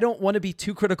 I don't want to be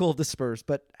too critical of the Spurs,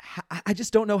 but I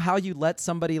just don't know how you let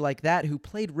somebody like that, who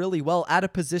played really well at a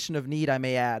position of need, I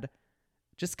may add,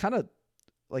 just kind of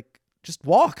just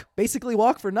basically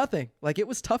walk for nothing. Like, it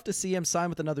was tough to see him sign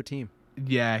with another team.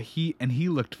 Yeah, he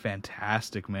looked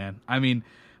fantastic, man.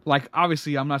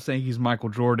 Obviously, I'm not saying he's Michael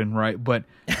Jordan, right? But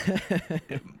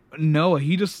no,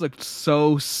 he just looked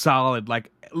so solid.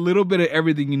 Like, a little bit of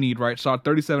everything you need, right? Shot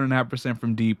 37.5%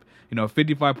 from deep,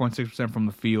 55.6% from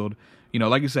the field.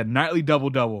 Like you said, nightly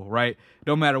double-double, right?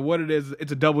 No matter what it is,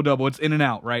 it's a double-double. It's in and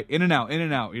out, right? In and out,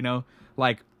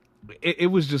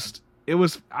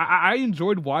 I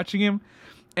enjoyed watching him.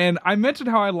 And I mentioned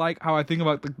how I think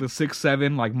about the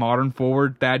 6'7", modern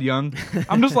forward, Thad Young.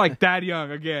 I'm just like Thad Young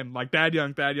again, Thad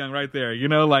Young right there. It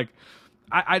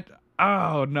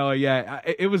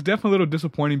was definitely a little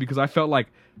disappointing because I felt like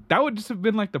that would just have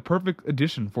been the perfect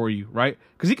addition for you, right?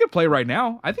 Because he could play right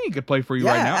now. I think he could play for you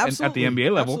right now at the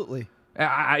NBA level. Absolutely.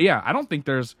 I don't think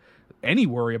there's any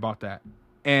worry about that.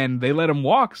 And they let him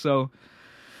walk, so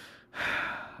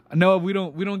no, we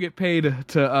don't get paid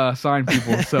to sign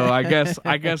people, so I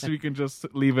guess we can just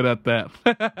leave it at that.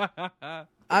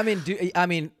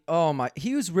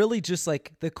 He was really just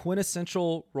the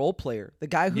quintessential role player, the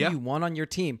guy who you want on your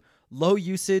team. Low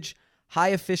usage,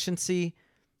 high efficiency,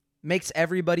 makes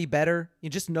everybody better. He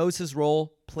just knows his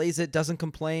role, plays it, doesn't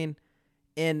complain.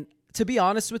 And to be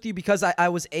honest with you, because I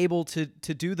was able to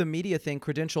do the media thing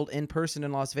credentialed in person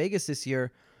in Las Vegas this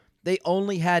year, they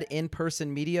only had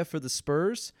in-person media for the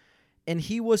Spurs, and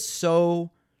he was so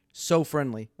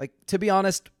friendly. To be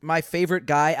honest, my favorite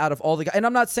guy out of all the guys, and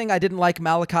I'm not saying I didn't like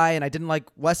Malachi and I didn't like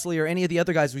Wesley or any of the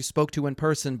other guys we spoke to in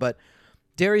person, but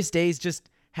Darius Days just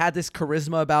had this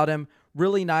charisma about him,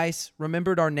 really nice,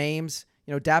 remembered our names,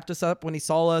 dapped us up when he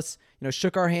saw us,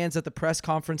 shook our hands at the press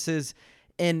conferences.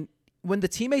 And when the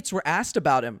teammates were asked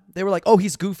about him, they were like, oh,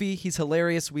 he's goofy, he's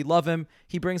hilarious, we love him,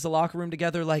 he brings the locker room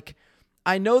together.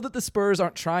 I know that the Spurs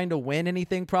aren't trying to win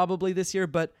anything probably this year,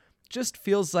 but just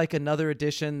feels like another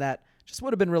addition that just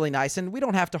would have been really nice. And we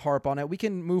don't have to harp on it. We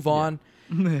can move on.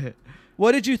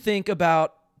 What did you think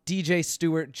about DJ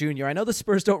Stewart Jr.? I know the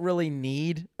Spurs don't really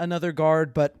need another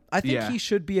guard, but I think he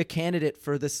should be a candidate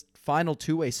for this final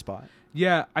two-way spot.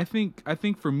 Yeah, I think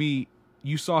for me,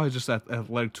 you saw his just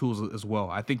athletic tools as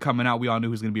well. I think coming out, we all knew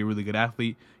he was going to be a really good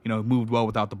athlete. Moved well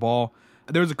without the ball.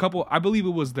 There was a couple, I believe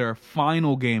it was their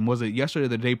final game. Was it yesterday or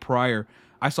the day prior?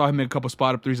 I saw him make a couple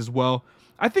spot-up threes as well.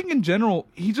 I think in general,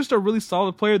 he's just a really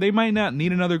solid player. They might not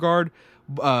need another guard,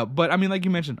 but like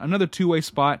you mentioned, another two-way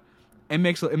spot.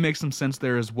 it makes some sense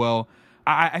there as well.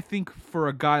 I think for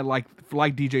a guy like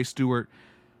DJ Stewart,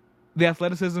 the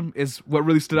athleticism is what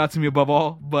really stood out to me above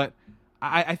all. But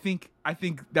I think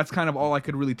that's kind of all I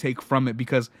could really take from it,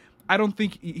 because I don't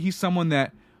think he's someone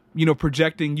that,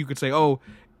 projecting, you could say, oh,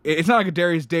 it's not like a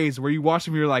Darius Days where you watch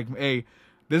him, you're like, hey,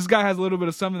 this guy has a little bit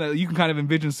of something that you can kind of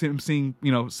envision him seeing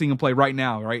him play right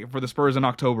now, right, for the Spurs in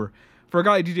October. For a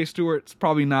guy like DJ Stewart, it's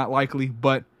probably not likely,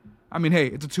 but I mean, hey,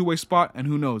 it's a two-way spot, and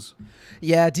who knows?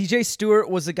 Yeah, DJ Stewart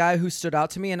was a guy who stood out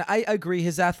to me, and I agree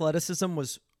his athleticism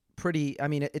was pretty,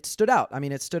 it stood out.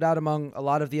 It stood out among a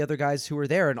lot of the other guys who were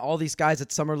there, and all these guys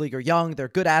at Summer League are young, they're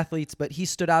good athletes, but he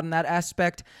stood out in that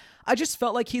aspect. I just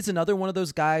felt like he's another one of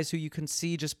those guys who you can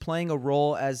see just playing a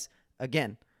role as,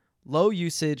 again, low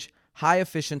usage, high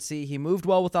efficiency. He moved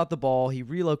well without the ball, he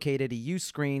relocated, he used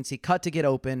screens, he cut to get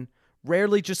open,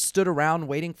 rarely just stood around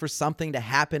waiting for something to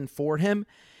happen for him.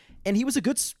 And he was a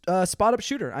good spot-up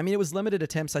shooter. It was limited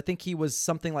attempts. I think he was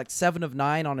something like 7 of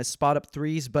 9 on his spot-up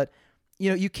threes. But,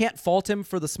 you can't fault him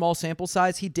for the small sample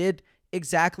size. He did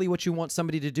exactly what you want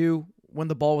somebody to do when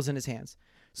the ball was in his hands.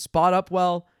 Spot up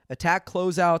well, attack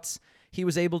closeouts. He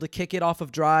was able to kick it off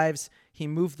of drives. He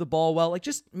moved the ball well.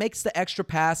 Just makes the extra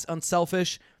pass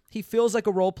unselfish. He feels like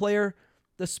a role player.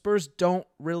 The Spurs don't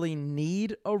really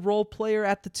need a role player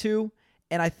at the 2.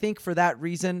 And I think for that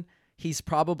reason, he's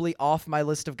probably off my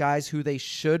list of guys who they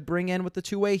should bring in with the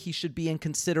two-way. He should be in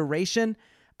consideration.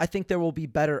 I think there will be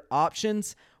better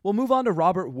options. We'll move on to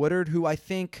Robert Woodard, who I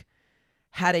think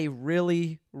had a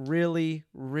really, really,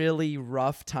 really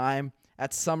rough time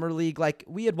at Summer League.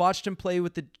 We had watched him play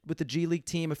with the G League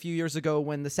team a few years ago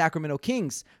when the Sacramento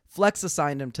Kings flex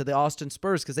assigned him to the Austin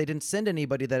Spurs because they didn't send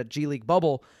anybody that G League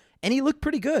bubble, and he looked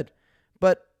pretty good.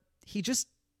 But he just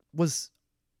was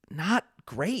not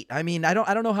great. I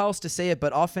don't know how else to say it,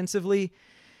 but offensively,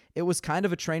 it was kind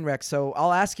of a train wreck. So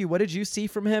I'll ask you, what did you see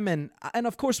from him? And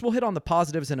of course, we'll hit on the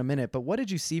positives in a minute, but what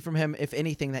did you see from him, if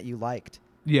anything, that you liked?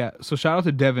 Yeah, so shout out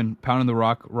to Devin, Pounding the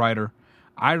Rock writer.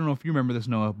 I don't know if you remember this,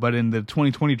 Noah, but in the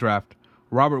 2020 draft,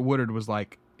 Robert Woodard was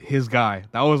his guy.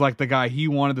 That was the guy he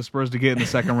wanted the Spurs to get in the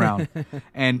second round.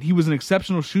 And he was an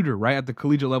exceptional shooter, right, at the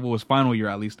collegiate level, his final year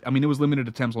at least. It was limited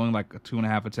attempts, only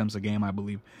 2.5 attempts a game, I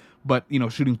believe. But,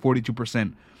 shooting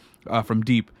 42% from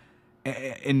deep.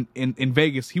 In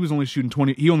Vegas, he was only shooting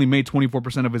 20. He only made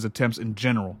 24% of his attempts in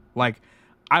general. I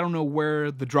don't know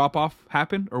where the drop-off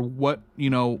happened or what,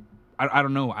 I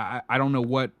don't know. I don't know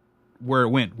where it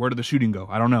went. Where did the shooting go?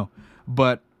 I don't know.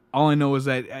 But all I know is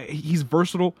that he's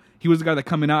versatile. He was the guy that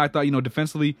coming out, I thought,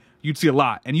 defensively, you'd see a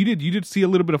lot. And you did see a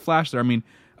little bit of flash there.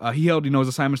 He held, his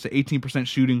assignments to 18%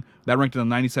 shooting. That ranked in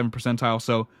the 97th percentile.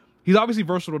 So he's obviously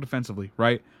versatile defensively,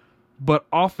 right? But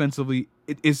offensively,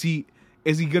 is he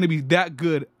going to be that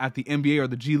good at the NBA or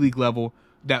the G League level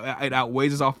that it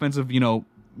outweighs his offensive,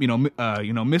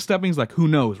 missteppings? Who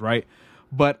knows, right?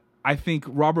 But I think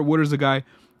Robert Woodard's a guy.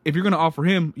 If you're going to offer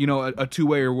him, a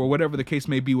two-way or whatever the case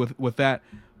may be with that,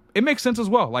 it makes sense as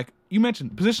well. You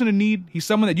mentioned, position of need. He's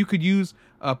someone that you could use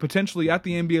potentially at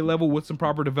the NBA level with some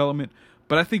proper development.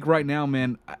 But I think right now,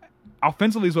 man,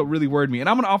 offensively is what really worried me. And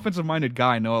I'm an offensive-minded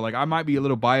guy, Noah. I might be a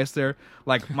little biased there.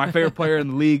 My favorite player in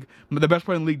the league, the best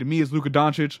player in the league to me is Luka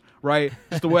Doncic, right?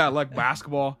 Just the way I like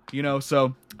basketball,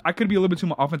 So I could be a little bit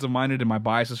too offensive-minded and my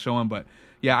bias is showing. But,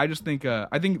 yeah, I just think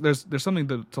there's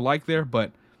something to like there,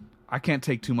 but I can't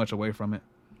take too much away from it.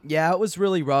 Yeah, it was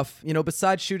really rough.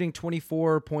 Besides shooting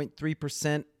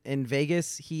 24.3% in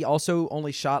Vegas, he also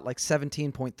only shot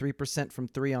 17.3% from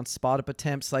 3 on spot-up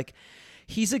attempts.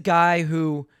 He's a guy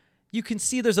who you can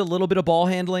see there's a little bit of ball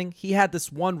handling. He had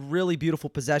this one really beautiful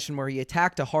possession where he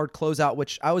attacked a hard closeout,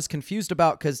 which I was confused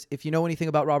about because if you know anything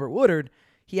about Robert Woodard,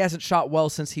 he hasn't shot well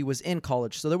since he was in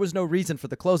college. So there was no reason for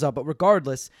the closeout. But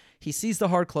regardless, he sees the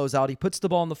hard closeout. He puts the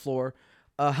ball on the floor.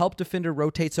 A help defender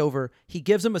rotates over. He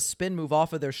gives him a spin move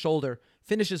off of their shoulder,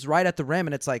 finishes right at the rim.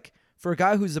 And it's for a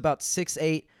guy who's about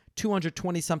 6'8",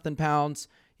 220-something pounds,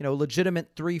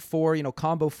 legitimate 3-4,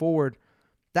 combo forward,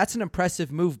 that's an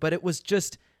impressive move. But it was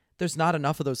just, there's not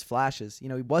enough of those flashes. He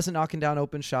wasn't knocking down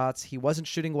open shots. He wasn't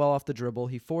shooting well off the dribble.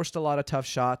 He forced a lot of tough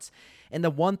shots. And the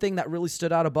one thing that really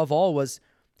stood out above all was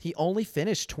he only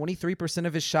finished 23%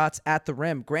 of his shots at the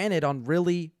rim. Granted, on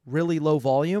really, really low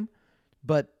volume,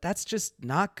 but that's just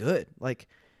not good.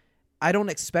 I don't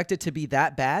expect it to be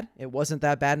that bad. It wasn't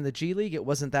that bad in the G League. It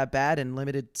wasn't that bad in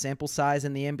limited sample size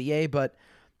in the NBA. But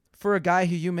for a guy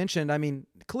who you mentioned,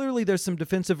 clearly there's some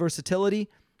defensive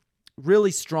versatility, really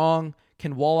strong,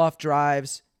 can wall off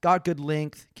drives, got good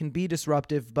length, can be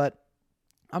disruptive, but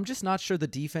I'm just not sure the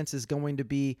defense is going to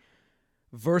be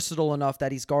versatile enough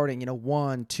that he's guarding,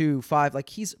 1, 2, 5. Like,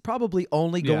 he's probably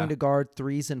only going to guard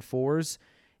 3s and 4s.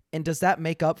 And does that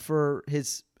make up for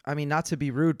his, I mean, not to be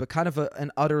rude, but kind of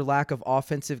an utter lack of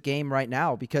offensive game right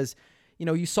now? Because,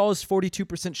 you saw his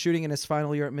 42% shooting in his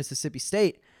final year at Mississippi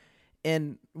State.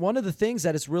 And one of the things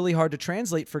that is really hard to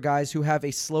translate for guys who have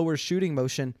a slower shooting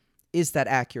motion is that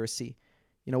accuracy.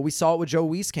 We saw it with Joe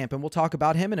Wieskamp, and we'll talk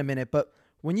about him in a minute. But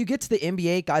when you get to the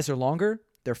NBA, guys are longer,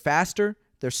 they're faster,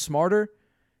 they're smarter.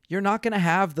 You're not going to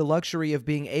have the luxury of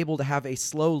being able to have a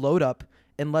slow load up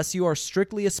unless you are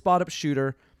strictly a spot up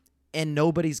shooter and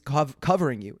nobody's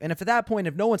covering you. And if at that point,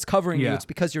 if no one's covering you, it's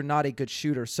because you're not a good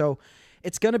shooter. So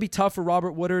it's going to be tough for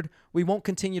Robert Woodard. We won't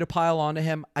continue to pile onto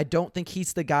him. I don't think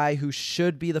he's the guy who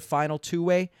should be the final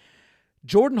two-way.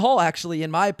 Jordan Hall, actually,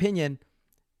 in my opinion,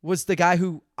 was the guy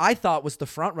who I thought was the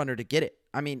front runner to get it.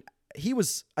 I mean, he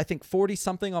was, I think,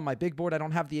 40-something on my big board. I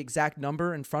don't have the exact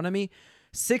number in front of me.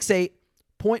 6'8",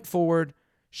 point forward,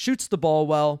 shoots the ball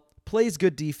well, plays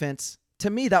good defense. To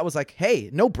me, that was like, hey,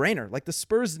 no-brainer. Like, the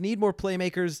Spurs need more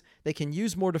playmakers. They can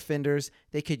use more defenders.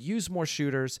 They could use more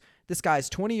shooters. This guy's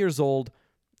 20 years old.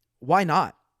 Why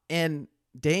not? And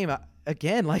Dame,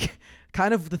 again, like,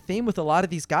 kind of the theme with a lot of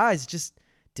these guys, just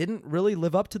didn't really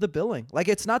live up to the billing. Like,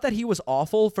 it's not that he was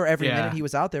awful for every minute he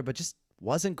was out there, but just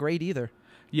wasn't great either.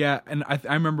 Yeah, and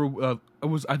I remember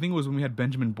I think it was when we had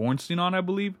Benjamin Bornstein on, I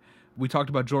believe. We talked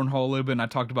about Jordan Hall a little bit, and I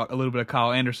talked about a little bit of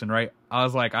Kyle Anderson, right? I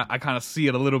was like, I kind of see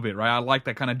it a little bit, right? I like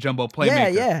that kind of jumbo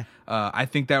playmaker. Yeah. I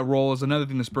think that role is another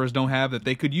thing the Spurs don't have that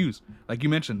they could use. Like you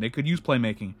mentioned, they could use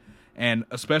playmaking. And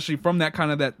especially from that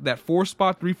kind of that 4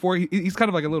 spot, 3-4, he's kind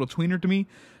of like a little tweener to me.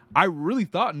 I really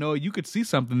thought, Noah, you could see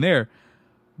something there.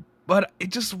 But it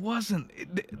just wasn't.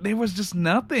 There was just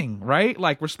nothing, right?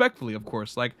 Like, respectfully, of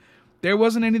course. Like, there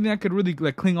wasn't anything I could really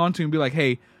like cling on to and be like,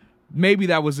 hey, maybe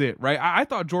that was it, right? I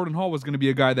thought Jordan Hall was going to be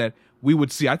a guy that we would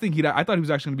see. I thought he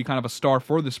was actually going to be kind of a star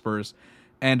for the Spurs.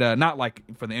 And not like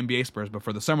for the NBA Spurs, but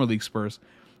for the Summer League Spurs.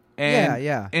 And,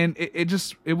 yeah. And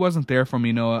it wasn't there for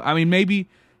me, Noah. I mean, maybe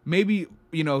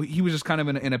he was just kind of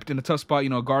in a tough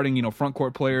spot, guarding, front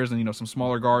court players and, some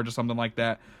smaller guards or something like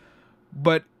that.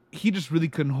 But he just really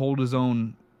couldn't hold his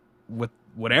own with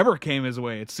whatever came his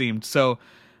way, it seemed. So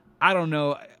I don't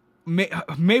know.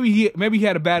 Maybe he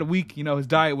had a bad week. His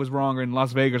diet was wrong or in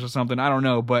Las Vegas or something. I don't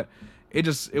know, but it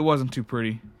wasn't too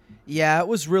pretty. Yeah, it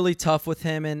was really tough with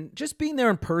him, and just being there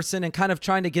in person and kind of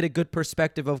trying to get a good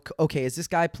perspective of, okay, is this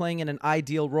guy playing in an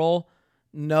ideal role?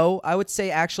 No, I would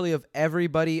say actually of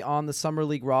everybody on the Summer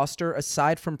League roster,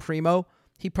 aside from Primo,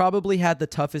 he probably had the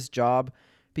toughest job.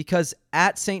 Because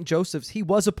at St. Joseph's, he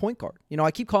was a point guard.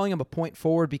 I keep calling him a point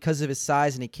forward because of his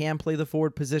size, and he can play the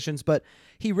forward positions, but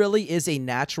he really is a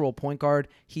natural point guard.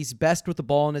 He's best with the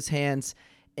ball in his hands,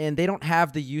 and they don't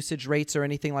have the usage rates or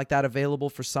anything like that available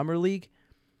for Summer League.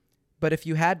 But if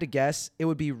you had to guess, it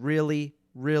would be really,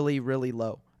 really, really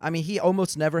low. I mean, he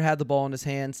almost never had the ball in his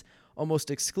hands, almost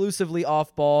exclusively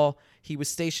off ball. He was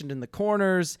stationed in the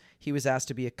corners. He was asked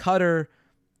to be a cutter,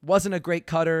 wasn't a great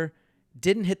cutter.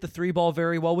 Didn't hit the 3-ball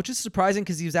very well, which is surprising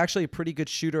because he was actually a pretty good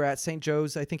shooter at St.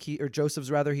 Joe's. I think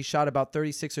Joseph's rather, he shot about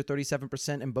 36 or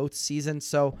 37% in both seasons.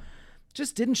 So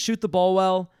just didn't shoot the ball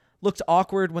well. Looked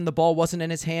awkward when the ball wasn't in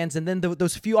his hands. And then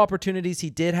those few opportunities he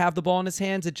did have the ball in his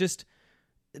hands,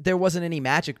 there wasn't any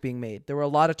magic being made. There were a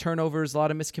lot of turnovers, a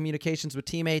lot of miscommunications with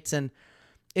teammates, and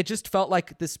it just felt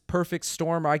like this perfect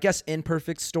storm, or I guess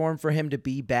imperfect storm for him to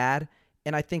be bad.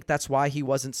 And I think that's why he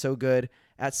wasn't so good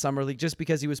at Summer League, just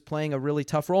because he was playing a really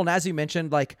tough role. And as you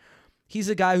mentioned, like, he's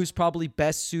a guy who's probably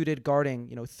best suited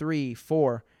guarding, 3,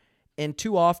 4. And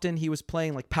too often he was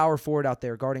playing like power forward out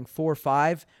there, guarding 4,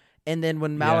 5. And then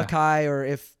when Malachi or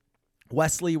if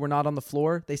Wesley were not on the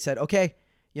floor, they said, okay,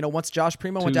 once Josh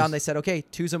Primo went down, they said, okay,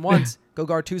 2s and 1s, go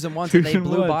guard 2s and 1s. And they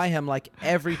blew by him like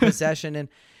every possession. And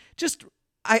just,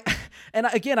 I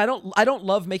don't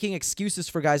love making excuses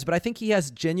for guys, but I think he has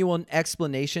genuine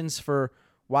explanations for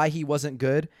why he wasn't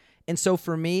good. And so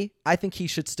for me, I think he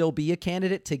should still be a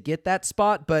candidate to get that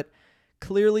spot, but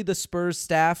clearly the Spurs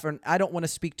staff, and I don't want to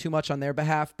speak too much on their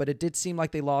behalf, but it did seem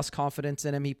like they lost confidence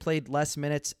in him. He played less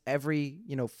minutes every,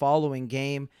 following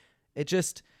game. It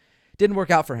just didn't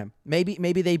work out for him. Maybe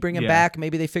they bring him back,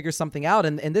 maybe they figure something out.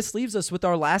 And this leaves us with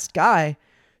our last guy,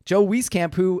 Joe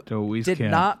Wieskamp, who did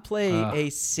not play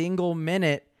a single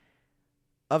minute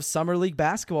of Summer League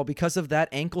basketball because of that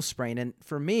ankle sprain. And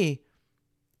for me,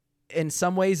 in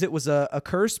some ways it was a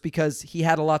curse because he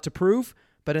had a lot to prove,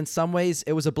 but in some ways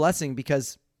it was a blessing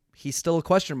because he's still a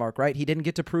question mark, right? He didn't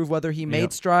get to prove whether he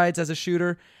made strides as a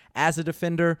shooter, as a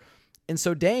defender. And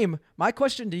so, Dame, my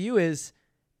question to you is,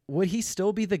 would he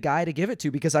still be the guy to give it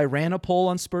to? Because I ran a poll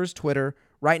on Spurs Twitter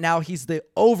Right now, he's the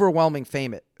overwhelming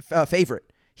favorite.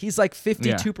 He's like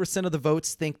 52% of the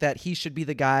votes think that he should be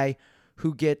the guy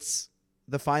who gets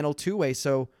the final two-way.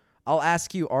 So I'll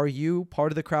ask you, are you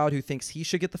part of the crowd who thinks he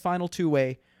should get the final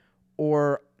two-way,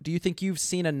 or do you think you've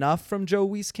seen enough from Joe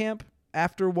Wieskamp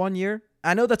after 1 year?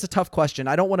 I know that's a tough question.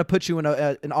 I don't want to put you in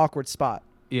an awkward spot.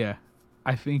 Yeah,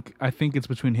 I think it's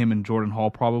between him and Jordan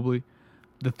Hall probably.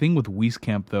 The thing with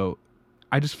Wieskamp, though,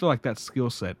 I just feel like that skill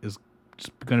set is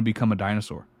just going to become a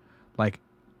dinosaur. Like,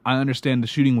 I understand the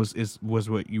shooting was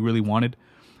what you really wanted,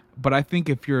 but I think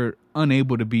if you're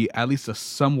unable to be at least a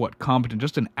somewhat competent,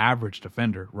 just an average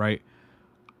defender, right?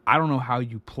 I don't know how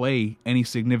you play any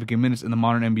significant minutes in the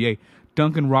modern NBA.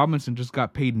 Duncan Robinson just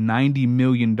got paid $90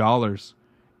 million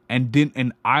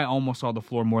and I almost saw the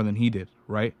floor more than he did,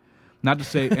 right? Not to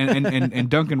say, and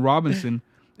Duncan Robinson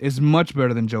is much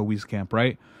better than Joe Wieskamp,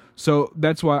 right? So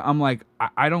that's why I'm like,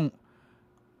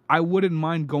 I wouldn't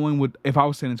mind going with, if I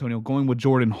was San Antonio, going with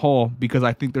Jordan Hall, because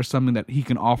I think there's something that he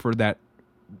can offer that,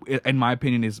 in my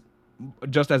opinion, is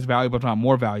just as valuable, if not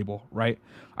more valuable, right?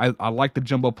 I like the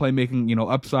jumbo playmaking,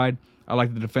 upside. I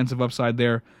like the defensive upside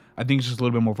there. I think it's just a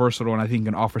little bit more versatile, and I think he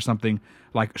can offer something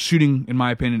like shooting, in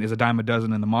my opinion, is a dime a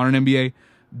dozen in the modern NBA.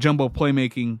 Jumbo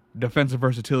playmaking, defensive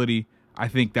versatility, I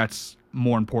think that's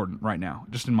more important right now,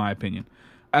 just in my opinion.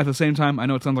 At the same time, I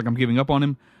know it sounds like I'm giving up on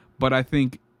him, but I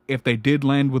think if they did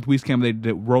land with Wieskamp,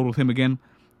 they rolled with him again,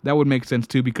 that would make sense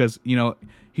too, because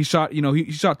he shot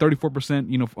he shot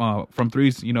 34% from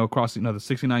threes across the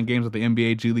 69 games of the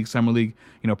NBA, G League, Summer League,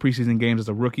 preseason games as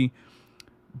a rookie.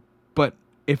 But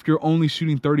if you're only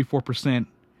shooting 34%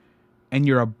 and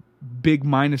you're a big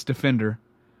minus defender,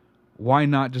 why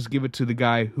not just give it to the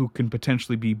guy who can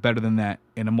potentially be better than that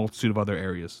in a multitude of other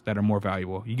areas that are more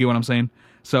valuable? You get what I'm saying?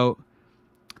 So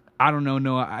I don't know.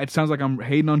 No, it sounds like I'm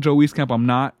hating on Joe Wieskamp. I'm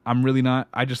not. I'm really not.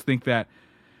 I just think that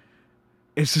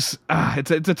it's just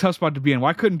it's a tough spot to be in.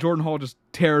 Why couldn't Jordan Hall just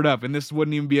tear it up and this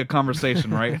wouldn't even be a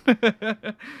conversation, right?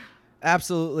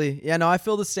 Absolutely. Yeah, no, I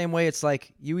feel the same way. It's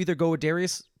like you either go with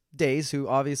Darius Days, who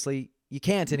obviously you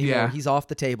can't anymore. Yeah. He's off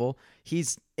the table.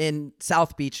 He's in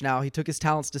South Beach now. He took his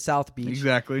talents to South Beach.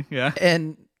 Exactly, yeah.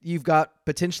 And you've got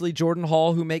potentially Jordan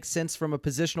Hall, who makes sense from a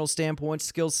positional standpoint,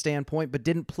 skills standpoint, but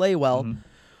didn't play well. Mm-hmm.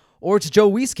 Or it's Joe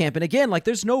Wieskamp. And again, like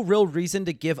there's no real reason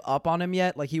to give up on him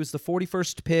yet. Like he was the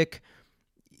 41st pick.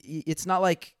 It's not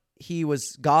like he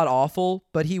was god-awful,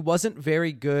 but he wasn't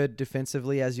very good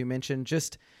defensively, as you mentioned.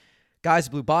 Just guys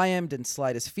blew by him, didn't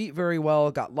slide his feet very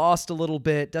well, got lost a little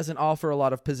bit, doesn't offer a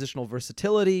lot of positional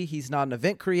versatility. He's not an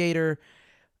event creator,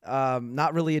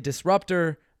 not really a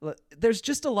disruptor. There's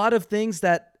just a lot of things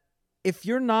that if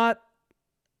you're not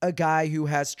a guy who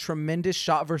has tremendous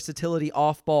shot versatility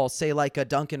off ball, say like a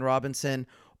Duncan Robinson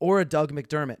or a Doug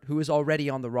McDermott, who is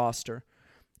already on the roster,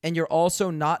 and you're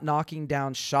also not knocking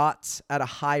down shots at a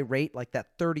high rate, like that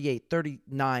 38,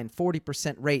 39,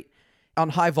 40% rate on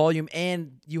high volume,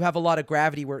 and you have a lot of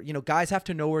gravity where, guys have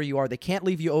to know where you are. They can't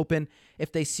leave you open.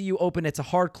 If they see you open, it's a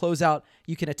hard closeout.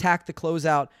 You can attack the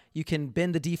closeout. You can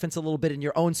bend the defense a little bit in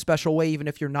your own special way, even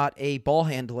if you're not a ball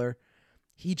handler.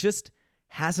 He just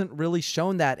hasn't really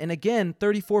shown that. And again,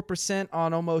 34%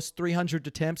 on almost 300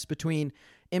 attempts between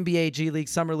NBA, G League,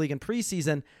 Summer League, and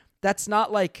preseason. That's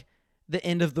not like the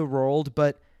end of the world,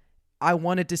 but I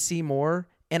wanted to see more.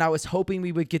 And I was hoping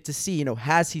we would get to see,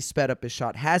 has he sped up his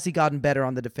shot? Has he gotten better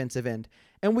on the defensive end?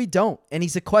 And we don't. And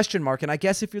he's a question mark. And I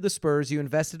guess if you're the Spurs, you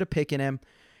invested a pick in him.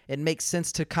 It makes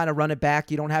sense to kind of run it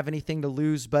back. You don't have anything to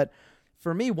lose. But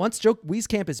for me, once Joe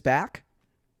Wieskamp is back,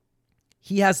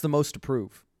 he has the most to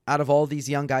prove out of all these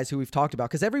young guys who we've talked about.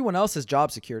 Because everyone else has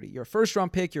job security. You're a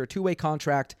first-round pick. You're a two-way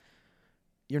contract.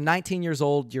 You're 19 years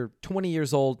old. You're 20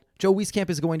 years old. Joe Wieskamp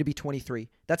is going to be 23.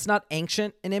 That's not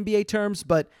ancient in NBA terms,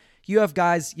 but you have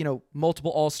guys,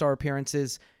 multiple all-star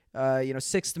appearances,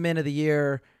 sixth man of the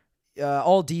year,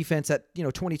 all defense at,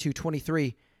 22,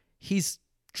 23. He's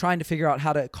trying to figure out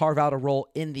how to carve out a role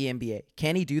in the NBA.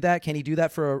 Can he do that? Can he do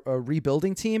that for a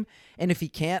rebuilding team? And if he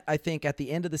can't, I think at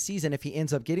the end of the season, if he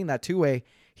ends up getting that two-way,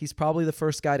 he's probably the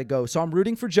first guy to go. So I'm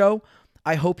rooting for Joe.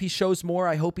 I hope he shows more.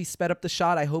 I hope he sped up the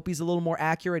shot. I hope he's a little more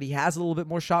accurate. He has a little bit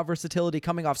more shot versatility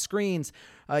coming off screens,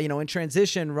 in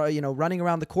transition, running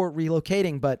around the court,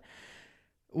 relocating. But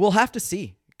we'll have to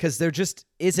see, because there just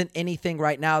isn't anything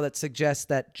right now that suggests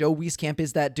that Joe Wieskamp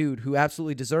is that dude who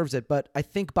absolutely deserves it. But I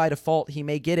think by default he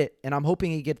may get it, and I'm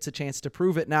hoping he gets a chance to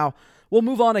prove it. Now, we'll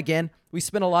move on again. We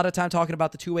spent a lot of time talking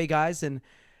about the two-way guys, and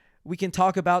we can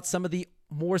talk about some of the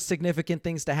more significant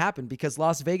things to happen, because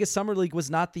Las Vegas Summer League was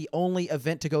not the only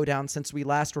event to go down since we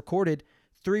last recorded.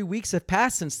 3 weeks have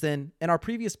passed since then, and our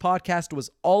previous podcast was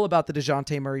all about the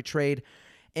DeJounte Murray trade.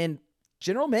 And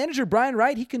general manager Brian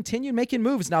Wright, he continued making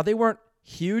moves. Now, they weren't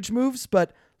huge moves,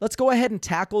 but let's go ahead and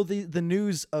tackle the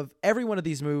news of every one of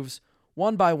these moves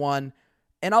one by one,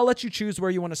 and I'll let you choose where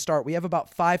you want to start. We have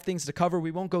about 5 things to cover. We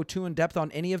won't go too in-depth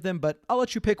on any of them, but I'll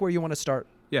let you pick where you want to start.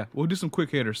 Yeah, we'll do some quick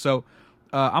hitters. So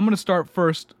I'm going to start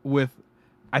first with,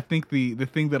 I think, the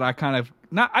thing that I kind of,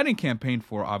 I didn't campaign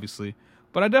for, obviously,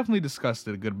 but I definitely discussed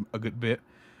it a good bit.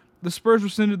 The Spurs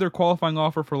rescinded their qualifying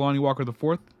offer for Lonnie Walker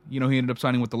IV. He ended up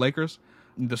signing with the Lakers.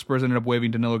 The Spurs ended up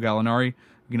waiving Danilo Gallinari.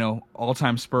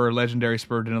 All-time Spur, legendary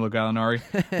Spur Danilo Gallinari.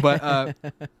 But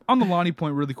on the Lonnie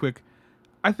point, really quick,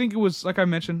 I think it was, like I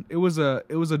mentioned, it was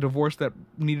a divorce that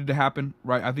needed to happen,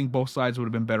 right? I think both sides would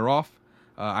have been better off.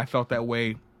 I felt that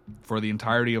way for the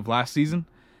entirety of last season.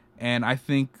 And I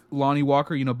think Lonnie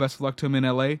Walker, best of luck to him in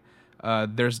LA.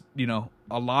 There's,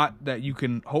 a lot that you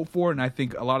can hope for, and I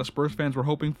think a lot of Spurs fans were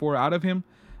hoping for out of him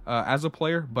as a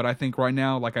player. But I think right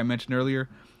now, like I mentioned earlier,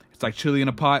 it's like chili in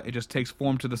a pot. It just takes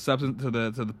form to the substance, to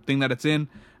the thing that it's in.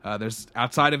 There's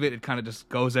outside of it, it kind of just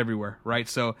goes everywhere, right?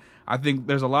 So I think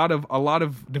there's a lot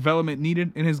of development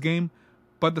needed in his game,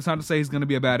 but that's not to say he's going to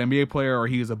be a bad NBA player or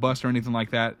he is a bust or anything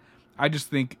like that. I just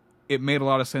think it made a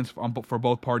lot of sense for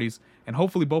both parties, and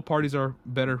hopefully both parties are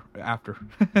better after.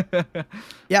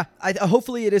 Yeah,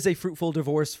 hopefully it is a fruitful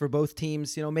divorce for both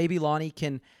teams. Maybe Lonnie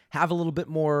can have a little bit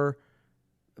more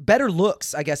better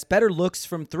looks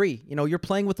from 3. You're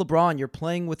playing with LeBron, you're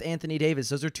playing with Anthony Davis.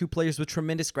 Those are 2 players with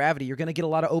tremendous gravity. You're going to get a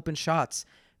lot of open shots.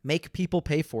 Make people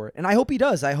pay for it. And I hope he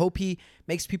does. I hope he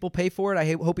makes people pay for it.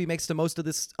 I hope he makes the most of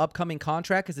this upcoming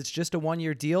contract because it's just a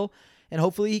 1-year deal. And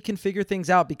hopefully he can figure things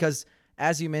out because,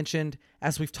 as you mentioned,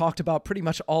 as we've talked about pretty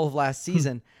much all of last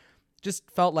season, just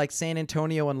felt like San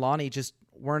Antonio and Lonnie just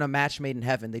weren't a match made in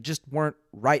heaven. They just weren't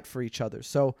right for each other.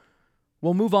 So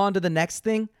we'll move on to the next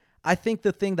thing. I think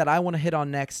the thing that I want to hit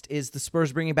on next is the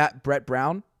Spurs bringing back Brett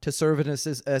Brown to serve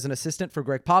as an assistant for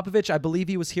Greg Popovich. I believe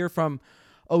he was here from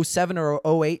 2007 or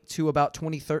 2008 to about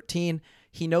 2013.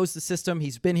 He knows the system.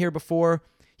 He's been here before.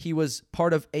 He was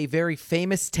part of a very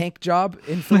famous tank job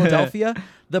in Philadelphia.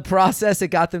 The process, it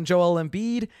got them Joel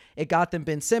Embiid. It got them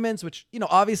Ben Simmons, which,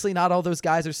 obviously not all those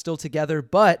guys are still together,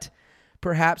 but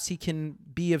perhaps he can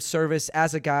be of service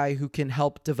as a guy who can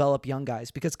help develop young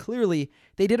guys because clearly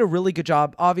they did a really good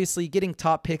job. Obviously, getting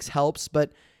top picks helps,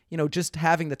 but just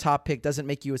having the top pick doesn't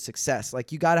make you a success.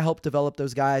 Like, you got to help develop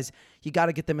those guys. You got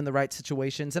to get them in the right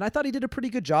situations. And I thought he did a pretty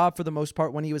good job for the most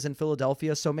part when he was in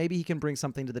Philadelphia. So maybe he can bring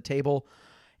something to the table.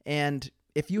 And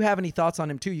if you have any thoughts on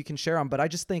him too, you can share them. But I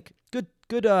just think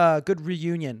good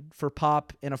reunion for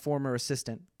Pop and a former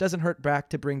assistant. Doesn't hurt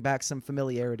to bring back some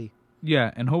familiarity.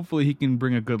 Yeah, and hopefully he can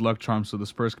bring a good luck charm so the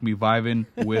Spurs can be vibing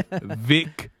with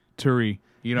victory.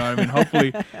 You know what I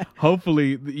mean?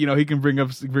 Hopefully, he can bring up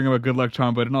a good luck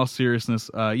charm. But in all seriousness,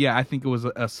 I think it was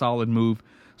a solid move,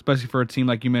 especially for a team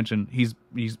like you mentioned. He's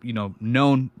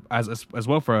known as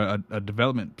well for a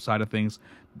development side of things.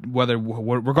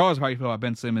 Regardless of how you feel about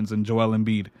Ben Simmons and Joel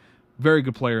Embiid, very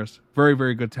good players, very,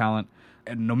 very good talent.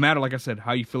 And no matter, like I said,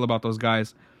 how you feel about those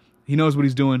guys, he knows what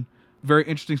he's doing. Very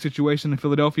interesting situation in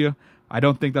Philadelphia. I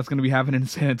don't think that's going to be happening in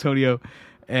San Antonio.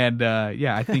 And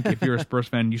I think if you're a Spurs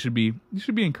fan, you should be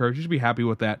encouraged. You should be happy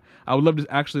with that. I would love to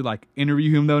actually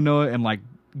interview him though, Noah, and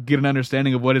get an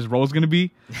understanding of what his role is going to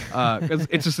be. Because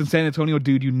it's just in San Antonio,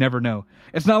 dude, you never know.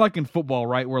 It's not like in football,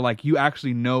 right, where you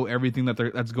actually know everything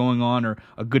that's going on or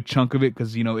a good chunk of it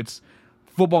because it's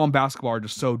football and basketball are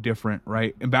just so different,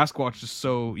 right? And basketball, it's just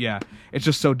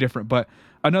so different. But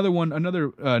another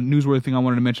newsworthy thing I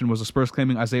wanted to mention was the Spurs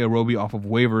claiming Isaiah Roby off of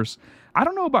waivers. I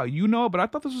don't know about you, Noah, but I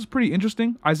thought this was pretty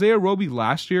interesting. Isaiah Roby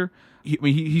last year,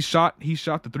 he shot the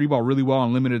 3-ball really well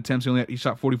on limited attempts. He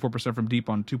shot 44% from deep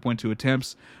on 2.2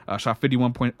 attempts, shot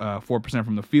 51.4%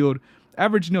 from the field,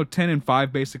 averaged 10 and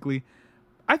 5 basically.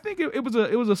 I think it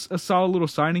was a solid little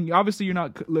signing. Obviously, you're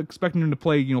not expecting him to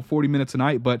play 40 minutes a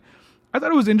night, but I thought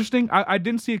it was interesting. I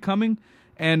didn't see it coming,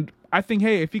 and I think,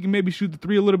 hey, if he can maybe shoot the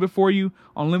 3 a little bit for you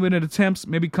on limited attempts,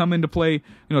 maybe come in to play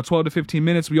 12 to 15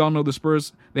 minutes. We all know the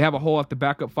Spurs, they have a hole at the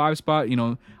backup 5 spot.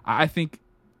 I think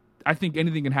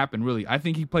anything can happen, really. I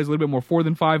think he plays a little bit more 4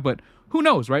 than 5, but who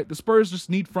knows, right? The Spurs just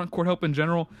need front court help in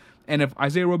general, and if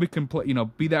Isaiah Roby can play,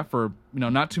 be that for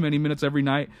not too many minutes every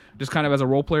night, just kind of as a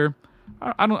role player,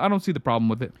 I don't see the problem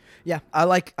with it. Yeah, I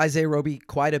like Isaiah Roby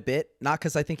quite a bit. Not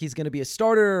because I think he's going to be a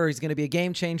starter or he's going to be a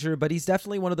game changer, but he's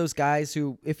definitely one of those guys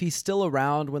who, if he's still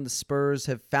around when the Spurs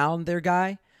have found their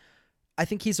guy, I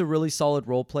think he's a really solid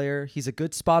role player. He's a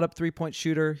good spot-up three-point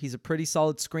shooter. He's a pretty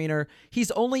solid screener.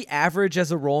 He's only average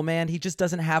as a role man. He just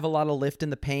doesn't have a lot of lift in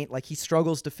the paint. He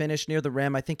struggles to finish near the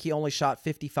rim. I think he only shot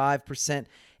 55%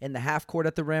 in the half court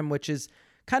at the rim, which is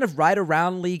kind of right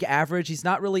around league average. He's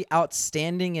not really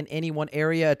outstanding in any one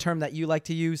area, a term that you like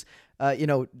to use.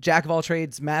 Jack of all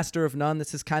trades, master of none.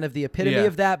 This is kind of the epitome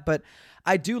of that, but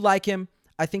I do like him.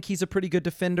 I think he's a pretty good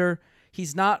defender.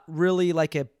 He's not really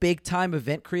like a big-time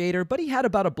event creator, but he had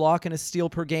about a block and a steal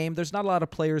per game. There's not a lot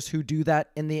of players who do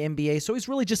that in the NBA, so he's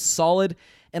really just solid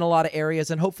in a lot of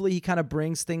areas, and hopefully he kind of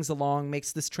brings things along,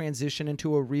 makes this transition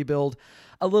into a rebuild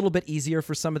a little bit easier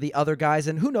for some of the other guys,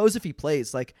 and who knows if he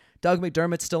plays. Like, Doug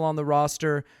McDermott's still on the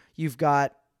roster. You've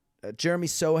got Jeremy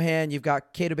Sohan. You've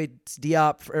got Keita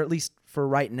Bates-Diop, or at least for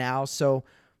right now, so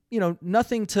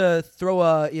nothing to throw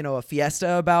a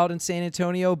fiesta about in San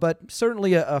Antonio, but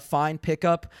certainly a fine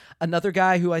pickup. Another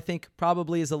guy who I think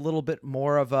probably is a little bit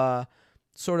more of a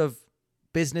sort of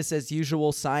business as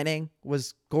usual signing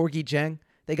was Gorgui Dieng.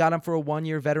 They got him for a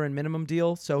 1-year veteran minimum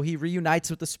deal, so he reunites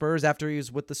with the Spurs after he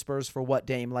was with the Spurs for what,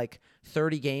 Dame? Like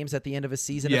 30 games at the end of a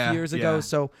season a few years ago,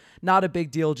 so not a big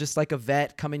deal, just like a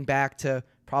vet coming back to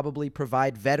probably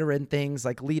provide veteran things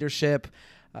like leadership,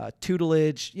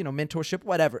 tutelage, mentorship,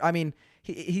 whatever. I mean,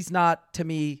 he's not, to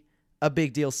me, a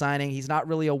big deal signing. He's not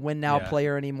really a win-now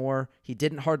player anymore. He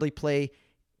didn't hardly play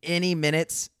any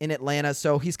minutes in Atlanta,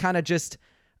 so he's kind of just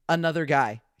another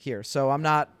guy here. So I'm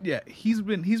not... Yeah, he's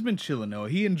been chilling, though.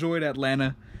 He enjoyed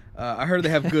Atlanta. I heard they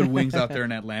have good wings out there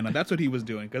in Atlanta. That's what he was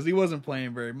doing, because he wasn't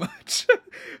playing very much.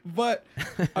 But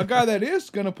a guy that is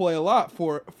going to play a lot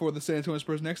for the San Antonio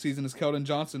Spurs next season is Keldon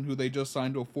Johnson, who they just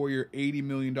signed to a 4-year, $80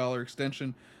 million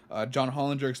extension. John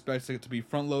Hollinger expects it to be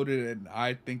front-loaded, and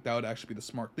I think that would actually be the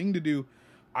smart thing to do.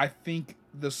 I think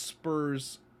the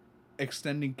Spurs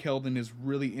extending Keldon is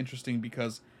really interesting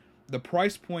because the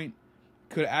price point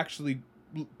could actually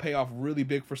pay off really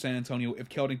big for San Antonio if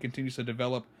Keldon continues to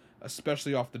develop,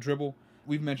 especially off the dribble.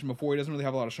 We've mentioned before, he doesn't really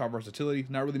have a lot of shot versatility,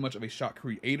 not really much of a shot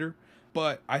creator,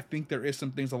 but I think there is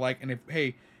some things I like. And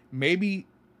maybe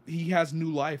he has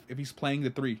new life if he's playing the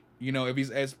 3. If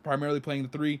he's as primarily playing the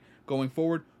 3 going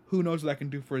forward, who knows what that can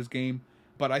do for his game.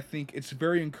 But I think it's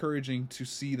very encouraging to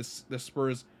see the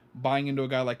Spurs buying into a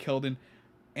guy like Keldon.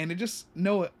 And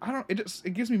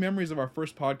it gives me memories of our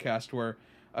first podcast where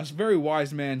a very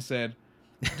wise man said,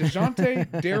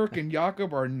 DeJounte, Derek, and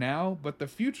Jakob are now, but the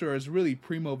future is really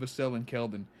Primo, Vassell, and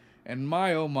Keldon. And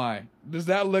my, oh my, does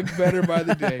that look better by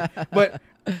the day? But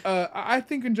I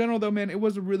think in general, though, man, it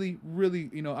was a really,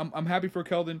 really, I'm happy for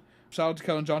Keldon. Shout out to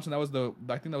Keldon Johnson. I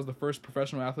think that was the first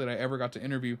professional athlete I ever got to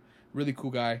interview. Really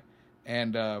cool guy.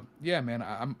 And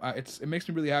man, it makes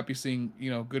me really happy seeing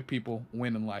good people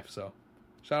win in life. So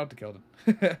shout out to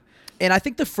Keldon. And I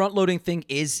think the front-loading thing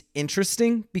is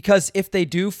interesting because if they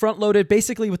do front-load it,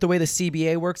 basically with the way the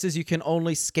CBA works is you can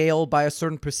only scale by a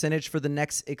certain percentage for the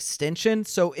next extension.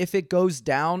 So if it goes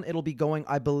down, it'll be going,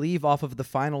 I believe, off of the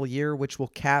final year, which will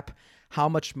cap how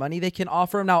much money they can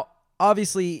offer him. Now,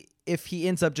 obviously, if he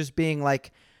ends up just being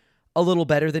like a little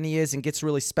better than he is and gets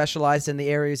really specialized in the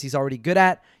areas he's already good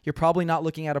at, you're probably not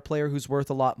looking at a player who's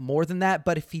worth a lot more than that.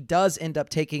 But if he does end up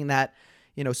taking that,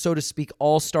 so to speak,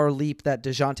 all-star leap that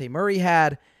DeJounte Murray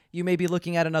had, you may be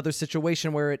looking at another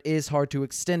situation where it is hard to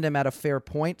extend him at a fair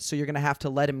point. So you're going to have to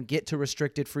let him get to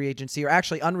restricted free agency or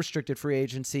actually unrestricted free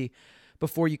agency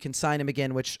before you can sign him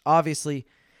again, which obviously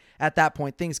at that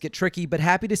point things get tricky. But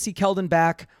happy to see Keldon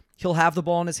back. He'll have the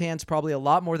ball in his hands probably a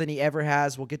lot more than he ever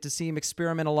has. We'll get to see him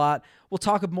experiment a lot. We'll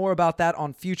talk more about that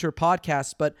on future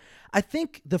podcasts. But I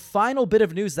think the final bit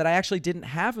of news that I actually didn't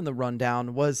have in the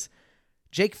rundown was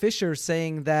Jake Fisher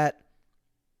saying that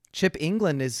Chip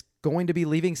England is going to be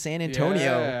leaving San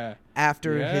Antonio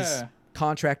after his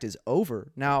contract is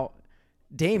over. Now,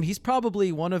 Dame, he's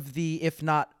probably one of the, if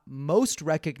not most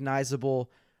recognizable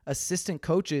assistant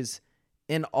coaches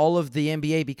in all of the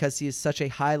NBA because he is such a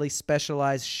highly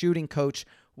specialized shooting coach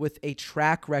with a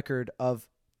track record of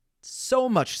so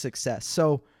much success.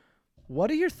 So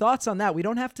what are your thoughts on that? We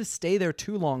don't have to stay there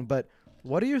too long, but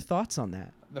what are your thoughts on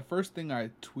that? The first thing I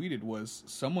tweeted was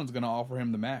someone's going to offer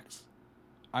him the max.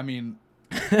 I mean,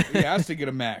 he has to get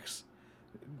a max.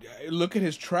 Look at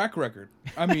his track record.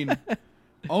 I mean,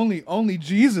 only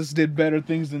Jesus did better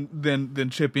things than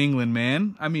Chip England,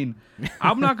 man. I mean,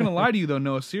 I'm not going to lie to you, though,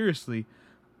 Noah, seriously.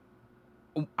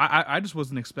 I just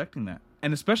wasn't expecting that.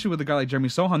 And especially with a guy like Jeremy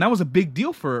Sohan, that was a big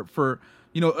deal for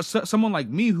someone like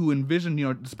me who envisioned,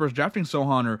 the Spurs drafting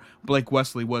Sohan or Blake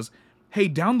Wesley was, hey,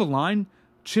 down the line,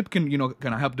 Chip can,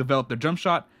 kind of help develop their jump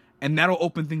shot, and that'll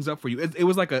open things up for you. It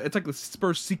was like it's like the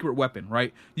Spurs' secret weapon,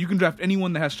 right? You can draft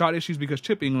anyone that has shot issues because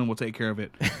Chip England will take care of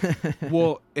it.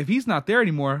 Well, if he's not there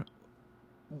anymore,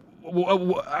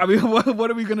 I mean,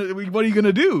 what are you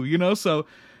gonna do? So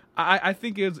I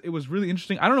think it was really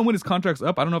interesting. I don't know when his contract's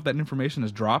up. I don't know if that information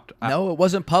is dropped. No, it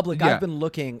wasn't public. Yeah. I've been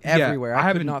looking everywhere.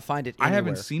 I could not find it anywhere. I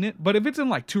haven't seen it. But if it's in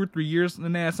like 2 or 3 years,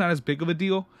 then it's not as big of a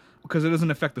deal because it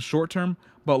doesn't affect the short term.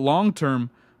 But long term,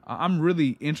 I'm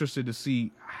really interested to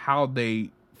see how they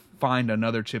find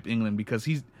another Chip England because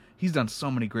he's done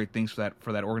so many great things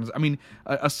for that organization. I mean,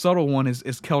 a subtle one is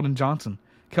Keldon Johnson.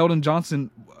 Keldon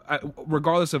Johnson,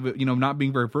 regardless of not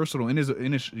being very versatile in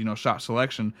his shot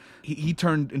selection, he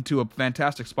turned into a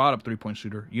fantastic spot up 3-point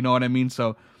shooter. You know what I mean?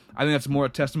 So I think that's more a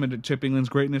testament to Chip England's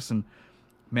greatness. And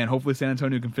man, hopefully San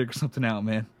Antonio can figure something out,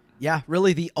 man. Yeah,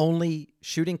 really the only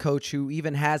shooting coach who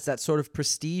even has that sort of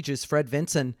prestige is Fred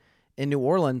Vinson in New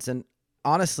Orleans. And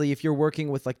honestly, if you're working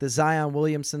with like the Zion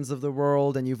Williamsons of the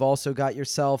world, and you've also got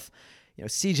yourself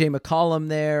CJ McCollum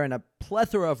there and a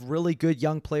plethora of really good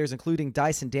young players, including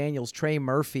Dyson Daniels, Trey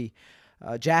Murphy,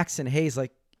 Jackson Hayes,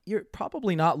 like you're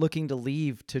probably not looking to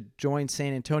leave to join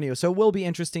San Antonio. So it will be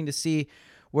interesting to see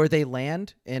where they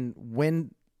land and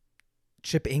when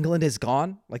Chip England is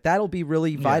gone. Like that'll be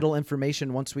really vital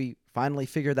information once we finally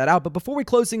figure that out. But before we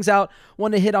close things out, I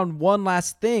want to hit on one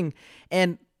last thing.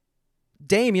 And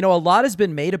Dame, a lot has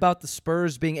been made about the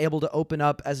Spurs being able to open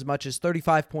up as much as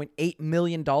 $35.8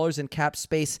 million in cap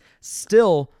space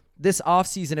still this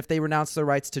offseason if they renounce their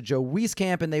rights to Joe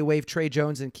Wieskamp and they waive Trey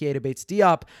Jones and Keita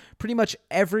Bates-Diop. Pretty much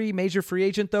every major free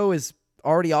agent, though, is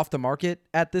already off the market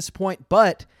at this point.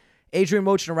 But Adrian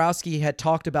Wojnarowski had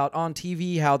talked about on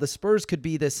TV how the Spurs could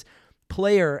be this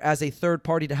player as a third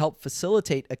party to help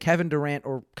facilitate a Kevin Durant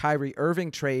or Kyrie Irving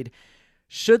trade.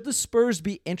 Should the Spurs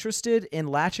be interested in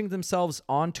latching themselves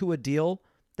onto a deal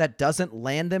that doesn't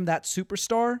land them that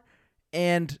superstar?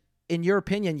 And in your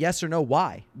opinion, yes or no,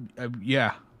 why?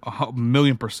 Yeah,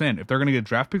 1,000,000%. If they're going to get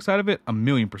draft picks out of it,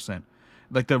 1,000,000%.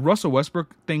 Like the Russell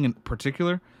Westbrook thing in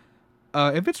particular,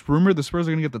 if it's rumored the Spurs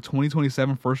are going to get the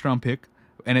 2027 first-round pick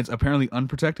and it's apparently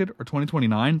unprotected, or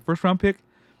 2029 first-round pick,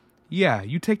 yeah,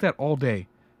 you take that all day.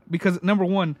 Because, number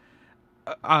one,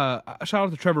 shout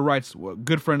out to Trevor Wrights,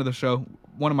 good friend of the show,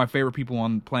 one of my favorite people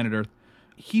on planet Earth.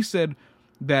 He said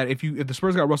that if the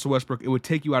Spurs got Russell Westbrook, it would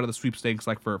take you out of the sweepstakes,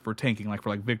 like for tanking, like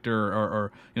for Victor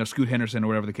or Scoot Henderson or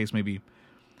whatever the case may be.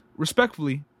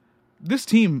 Respectfully, this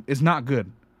team is not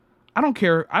good. I don't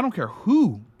care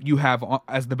who you have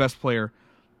as the best player,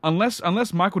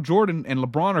 unless Michael Jordan and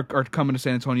LeBron are coming to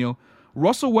San Antonio.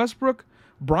 Russell Westbrook,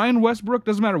 Brian Westbrook,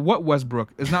 doesn't matter what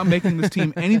Westbrook, is not making this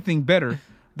team anything better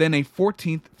than a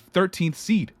 14th, 13th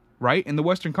seed, right, in the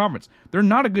Western Conference. They're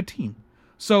not a good team.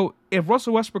 So if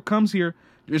Russell Westbrook comes here,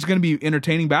 it's going to be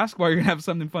entertaining basketball. You're going to have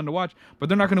something fun to watch, but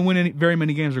they're not going to win very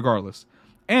many games regardless.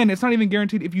 And it's not even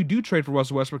guaranteed if you do trade for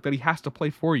Russell Westbrook that he has to play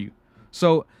for you.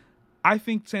 So I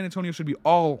think San Antonio should be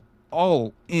all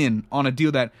in on a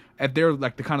deal that if they're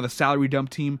like the kind of the salary dump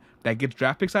team that gets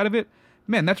draft picks out of it,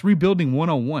 man, that's rebuilding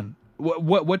 101.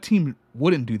 What team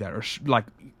wouldn't do that? Or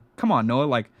come on, Noah,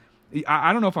 like,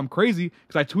 I don't know if I'm crazy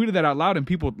because I tweeted that out loud and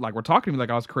people were talking to me like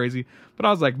I was crazy. But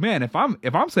I was like, man, if I'm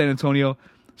San Antonio,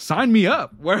 sign me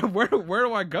up. Where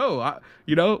do I go?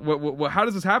 How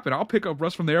does this happen? I'll pick up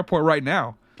Russ from the airport right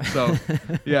now. So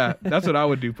yeah, that's what I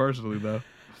would do personally, though.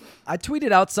 I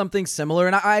tweeted out something similar,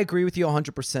 and I agree with you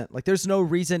 100%. Like, there's no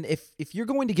reason if you're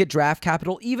going to get draft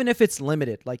capital, even if it's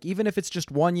limited, like even if it's just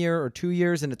 1 year or 2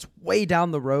 years and it's way down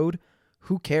the road.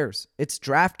 Who cares? It's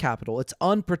draft capital. It's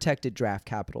unprotected draft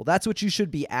capital. That's what you should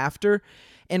be after.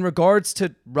 In regards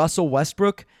to Russell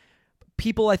Westbrook,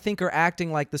 people I think are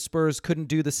acting like the Spurs couldn't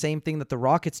do the same thing that the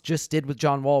Rockets just did with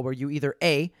John Wall, where you either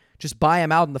A, just buy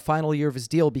him out in the final year of his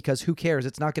deal because who cares?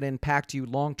 It's not going to impact you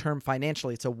long-term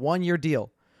financially. It's a 1-year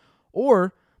deal.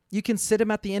 Or you can sit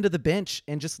him at the end of the bench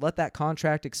and just let that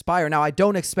contract expire. Now, I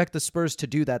don't expect the Spurs to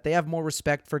do that. They have more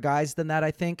respect for guys than that,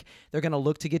 I think. They're going to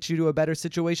look to get you to a better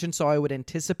situation, so I would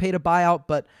anticipate a buyout.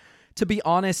 But to be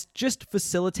honest, just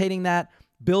facilitating that,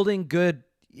 building good,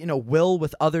 will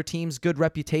with other teams, good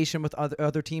reputation with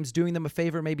other teams, doing them a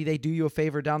favor, maybe they do you a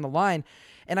favor down the line.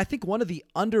 And I think one of the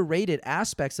underrated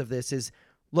aspects of this is,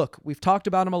 look, we've talked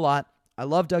about him a lot. I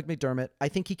love Doug McDermott. I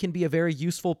think he can be a very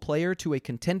useful player to a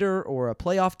contender or a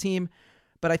playoff team,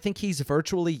 but I think he's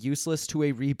virtually useless to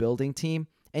a rebuilding team.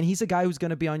 And he's a guy who's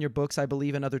going to be on your books, I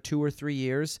believe, another 2 or 3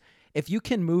 years. If you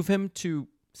can move him to,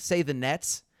 say, the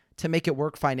Nets to make it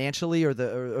work financially, or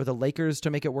the Lakers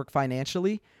to make it work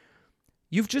financially,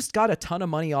 you've just got a ton of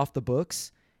money off the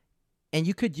books, and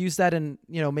you could use that in,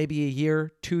 maybe a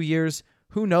year, 2 years.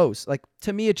 Who knows? Like,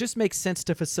 to me, it just makes sense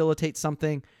to facilitate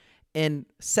something and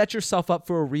set yourself up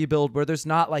for a rebuild where there's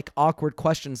not like awkward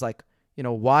questions like,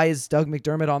 why is Doug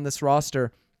McDermott on this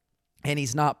roster? and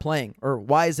he's not playing? Or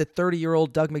why is a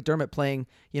 30-year-old Doug McDermott playing,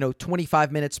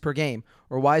 25 minutes per game?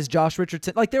 Or why is Josh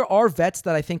Richardson? Like, there are vets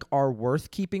that I think are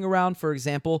worth keeping around. For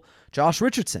example, Josh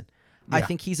Richardson. Yeah. I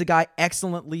think he's a guy,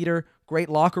 excellent leader, great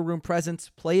locker room presence,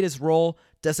 played his role,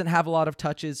 doesn't have a lot of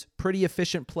touches, pretty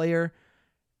efficient player.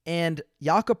 And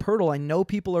Jakob Poeltl, I know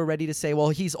people are ready to say, well,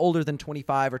 he's older than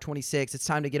 25 or 26. It's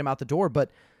time to get him out the door. But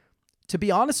to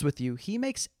be honest with you, he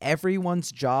makes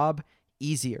everyone's job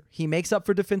easier. He makes up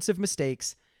for defensive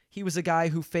mistakes. He was a guy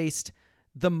who faced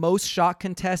the most shot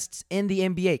contests in the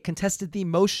NBA, contested the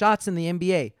most shots in the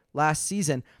NBA last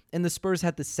season, and the Spurs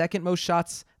had the second most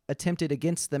shots attempted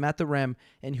against them at the rim,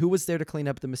 and who was there to clean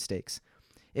up the mistakes?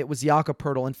 It was Jakob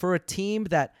Poeltl. And for a team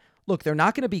that, look, they're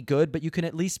not going to be good, but you can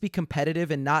at least be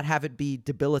competitive and not have it be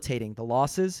debilitating, the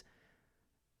losses,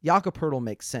 Jakob Poeltl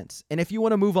makes sense. And if you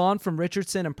want to move on from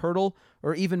Richardson and Poeltl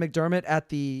or even McDermott at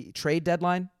the trade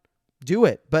deadline, do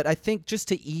it. But I think just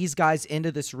to ease guys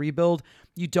into this rebuild,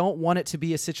 you don't want it to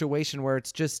be a situation where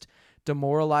it's just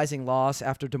demoralizing loss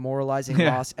after demoralizing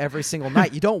loss every single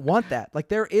night. You don't want that. Like,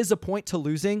 there is a point to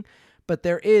losing, but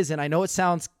there is, and I know it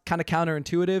sounds kind of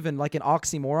counterintuitive and like an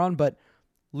oxymoron, but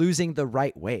losing the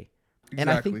right way. Exactly.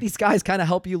 And I think these guys kind of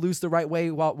help you lose the right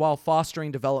way while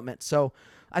fostering development. So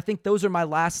I think those are my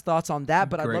last thoughts on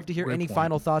that, but I'd love to hear any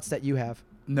final thoughts that you have.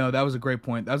 No, that was a great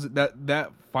point.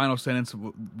 That final sentence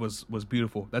was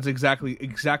beautiful. That's exactly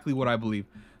what I believe.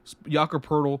 Jakob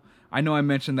Poeltl, I know I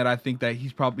mentioned that I think that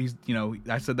he's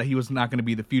I said that he was not going to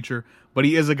be the future, but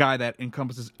he is a guy that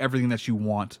encompasses everything that you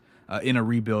want in a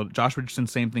rebuild. Josh Richardson,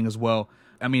 same thing as well.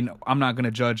 I mean, I'm not going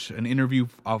to judge an interview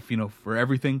for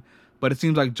everything, but it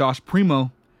seems like Josh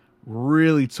Primo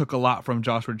really took a lot from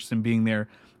Josh Richardson being there.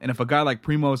 And if a guy like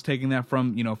Primo is taking that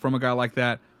from a guy like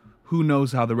that, who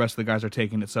knows how the rest of the guys are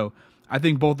taking it. So I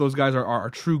think both those guys are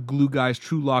true glue guys,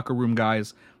 true locker room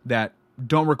guys that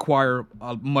don't require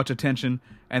much attention,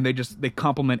 and they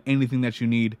complement anything that you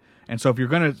need. And so if you're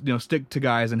going to stick to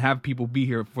guys and have people be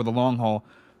here for the long haul,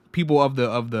 people of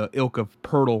the ilk of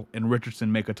Poeltl and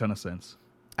Richardson make a ton of sense.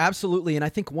 Absolutely. And I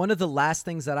think one of the last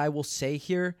things that I will say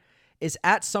here is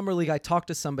at Summer League, I talked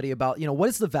to somebody about, what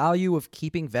is the value of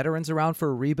keeping veterans around for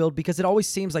a rebuild? Because it always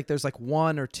seems like there's like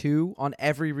one or two on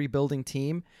every rebuilding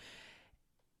team.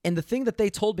 And the thing that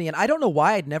they told me, and I don't know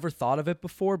why I'd never thought of it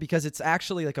before, because it's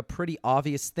actually like a pretty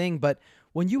obvious thing, but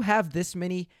when you have this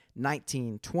many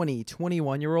 19, 20,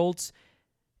 21-year-olds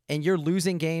and you're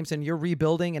losing games and you're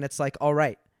rebuilding and it's like, all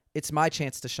right, it's my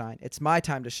chance to shine. It's my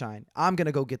time to shine. I'm going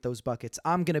to go get those buckets.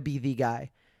 I'm going to be the guy.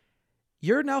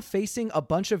 You're now facing a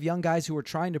bunch of young guys who are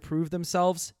trying to prove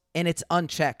themselves, and it's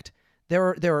unchecked. There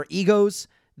are egos.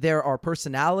 There are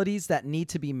personalities that need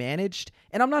to be managed.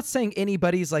 And I'm not saying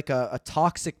anybody's like a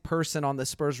toxic person on the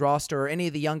Spurs roster or any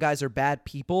of the young guys are bad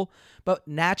people. But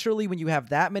naturally, when you have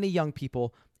that many young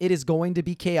people, it is going to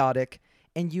be chaotic.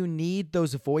 And you need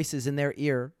those voices in their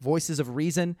ear, voices of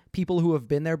reason, people who have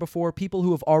been there before, people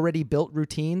who have already built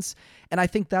routines. And I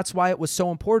think that's why it was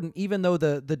so important, even though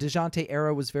the DeJounte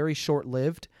era was very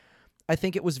short-lived. I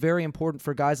think it was very important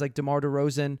for guys like DeMar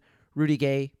DeRozan, Rudy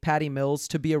Gay, Patty Mills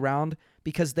to be around,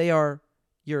 because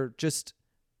you're just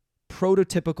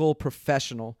prototypical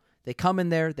professional. They come in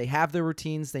there, they have their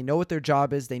routines, they know what their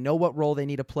job is, they know what role they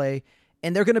need to play,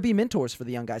 and they're going to be mentors for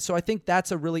the young guys. So I think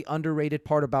that's a really underrated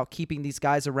part about keeping these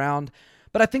guys around.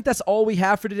 But I think that's all we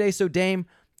have for today. So Dame,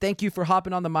 thank you for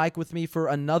hopping on the mic with me for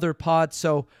another pod.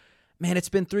 So, man, it's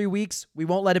been 3 weeks. We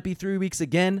won't let it be 3 weeks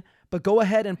again. But go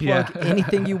ahead and plug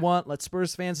anything you want. Let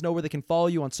Spurs fans know where they can follow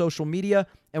you on social media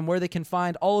and where they can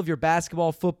find all of your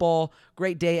basketball, football,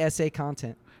 Great Day SA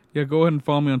content. Yeah, go ahead and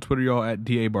follow me on Twitter, y'all, at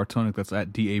DA_Bartonek. That's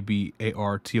at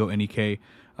DABARTONEK.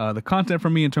 The content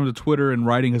from me in terms of Twitter and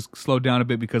writing has slowed down a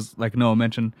bit because, like Noah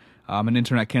mentioned, I'm an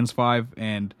intern at Ken's 5,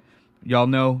 and y'all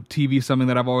know TV is something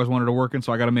that I've always wanted to work in,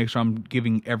 so I got to make sure I'm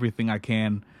giving everything I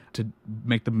can to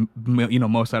make the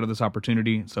most out of this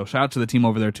opportunity. So shout out to the team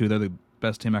over there too. They're the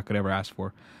best team I could ever ask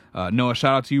for. Noah,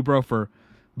 shout out to you, bro, for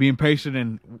being patient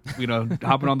and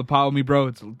hopping on the pod with me,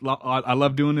 bro. I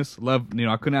love doing this. I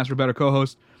couldn't ask for a better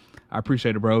co-host. I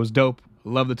appreciate it, bro. It was dope.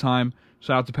 Love the time.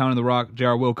 Shout out to Pounding the Rock, JR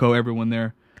Wilco, everyone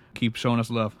there. Keep showing us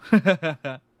love.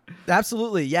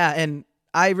 Absolutely, yeah. And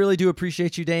I really do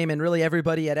appreciate you, Dame, and really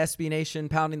everybody at SB Nation,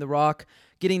 Pounding the Rock,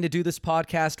 getting to do this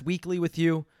podcast weekly with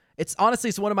you. It's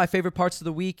one of my favorite parts of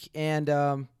the week, and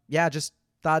just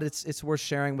thought it's worth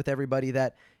sharing with everybody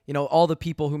that all the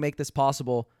people who make this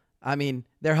possible. I mean,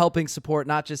 they're helping support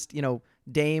not just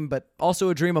Dame, but also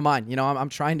a dream of mine. I'm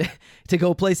trying to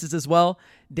go places as well.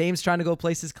 Dame's trying to go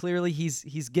places. Clearly,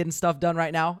 he's getting stuff done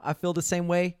right now. I feel the same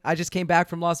way. I just came back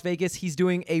from Las Vegas. He's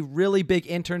doing a really big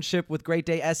internship with Great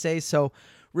Day SA. So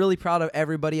Really proud of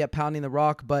everybody at Pounding the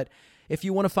Rock. But if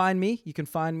you want to find me, you can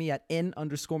find me at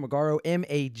 _Magaro,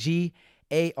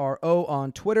 MAGARO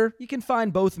on Twitter. You can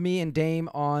find both me and Dame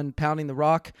on Pounding the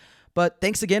Rock. But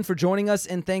thanks again for joining us,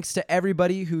 and thanks to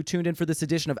everybody who tuned in for this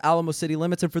edition of Alamo City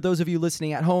Limits. And for those of you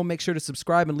listening at home, make sure to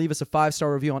subscribe and leave us a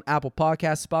 5-star review on Apple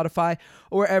Podcasts, Spotify,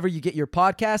 or wherever you get your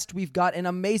podcast. We've got an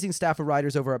amazing staff of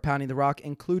writers over at Pounding the Rock,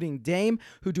 including Dame,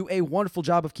 who do a wonderful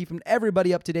job of keeping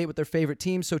everybody up to date with their favorite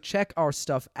teams. So check our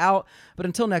stuff out. But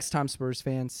until next time, Spurs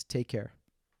fans, take care.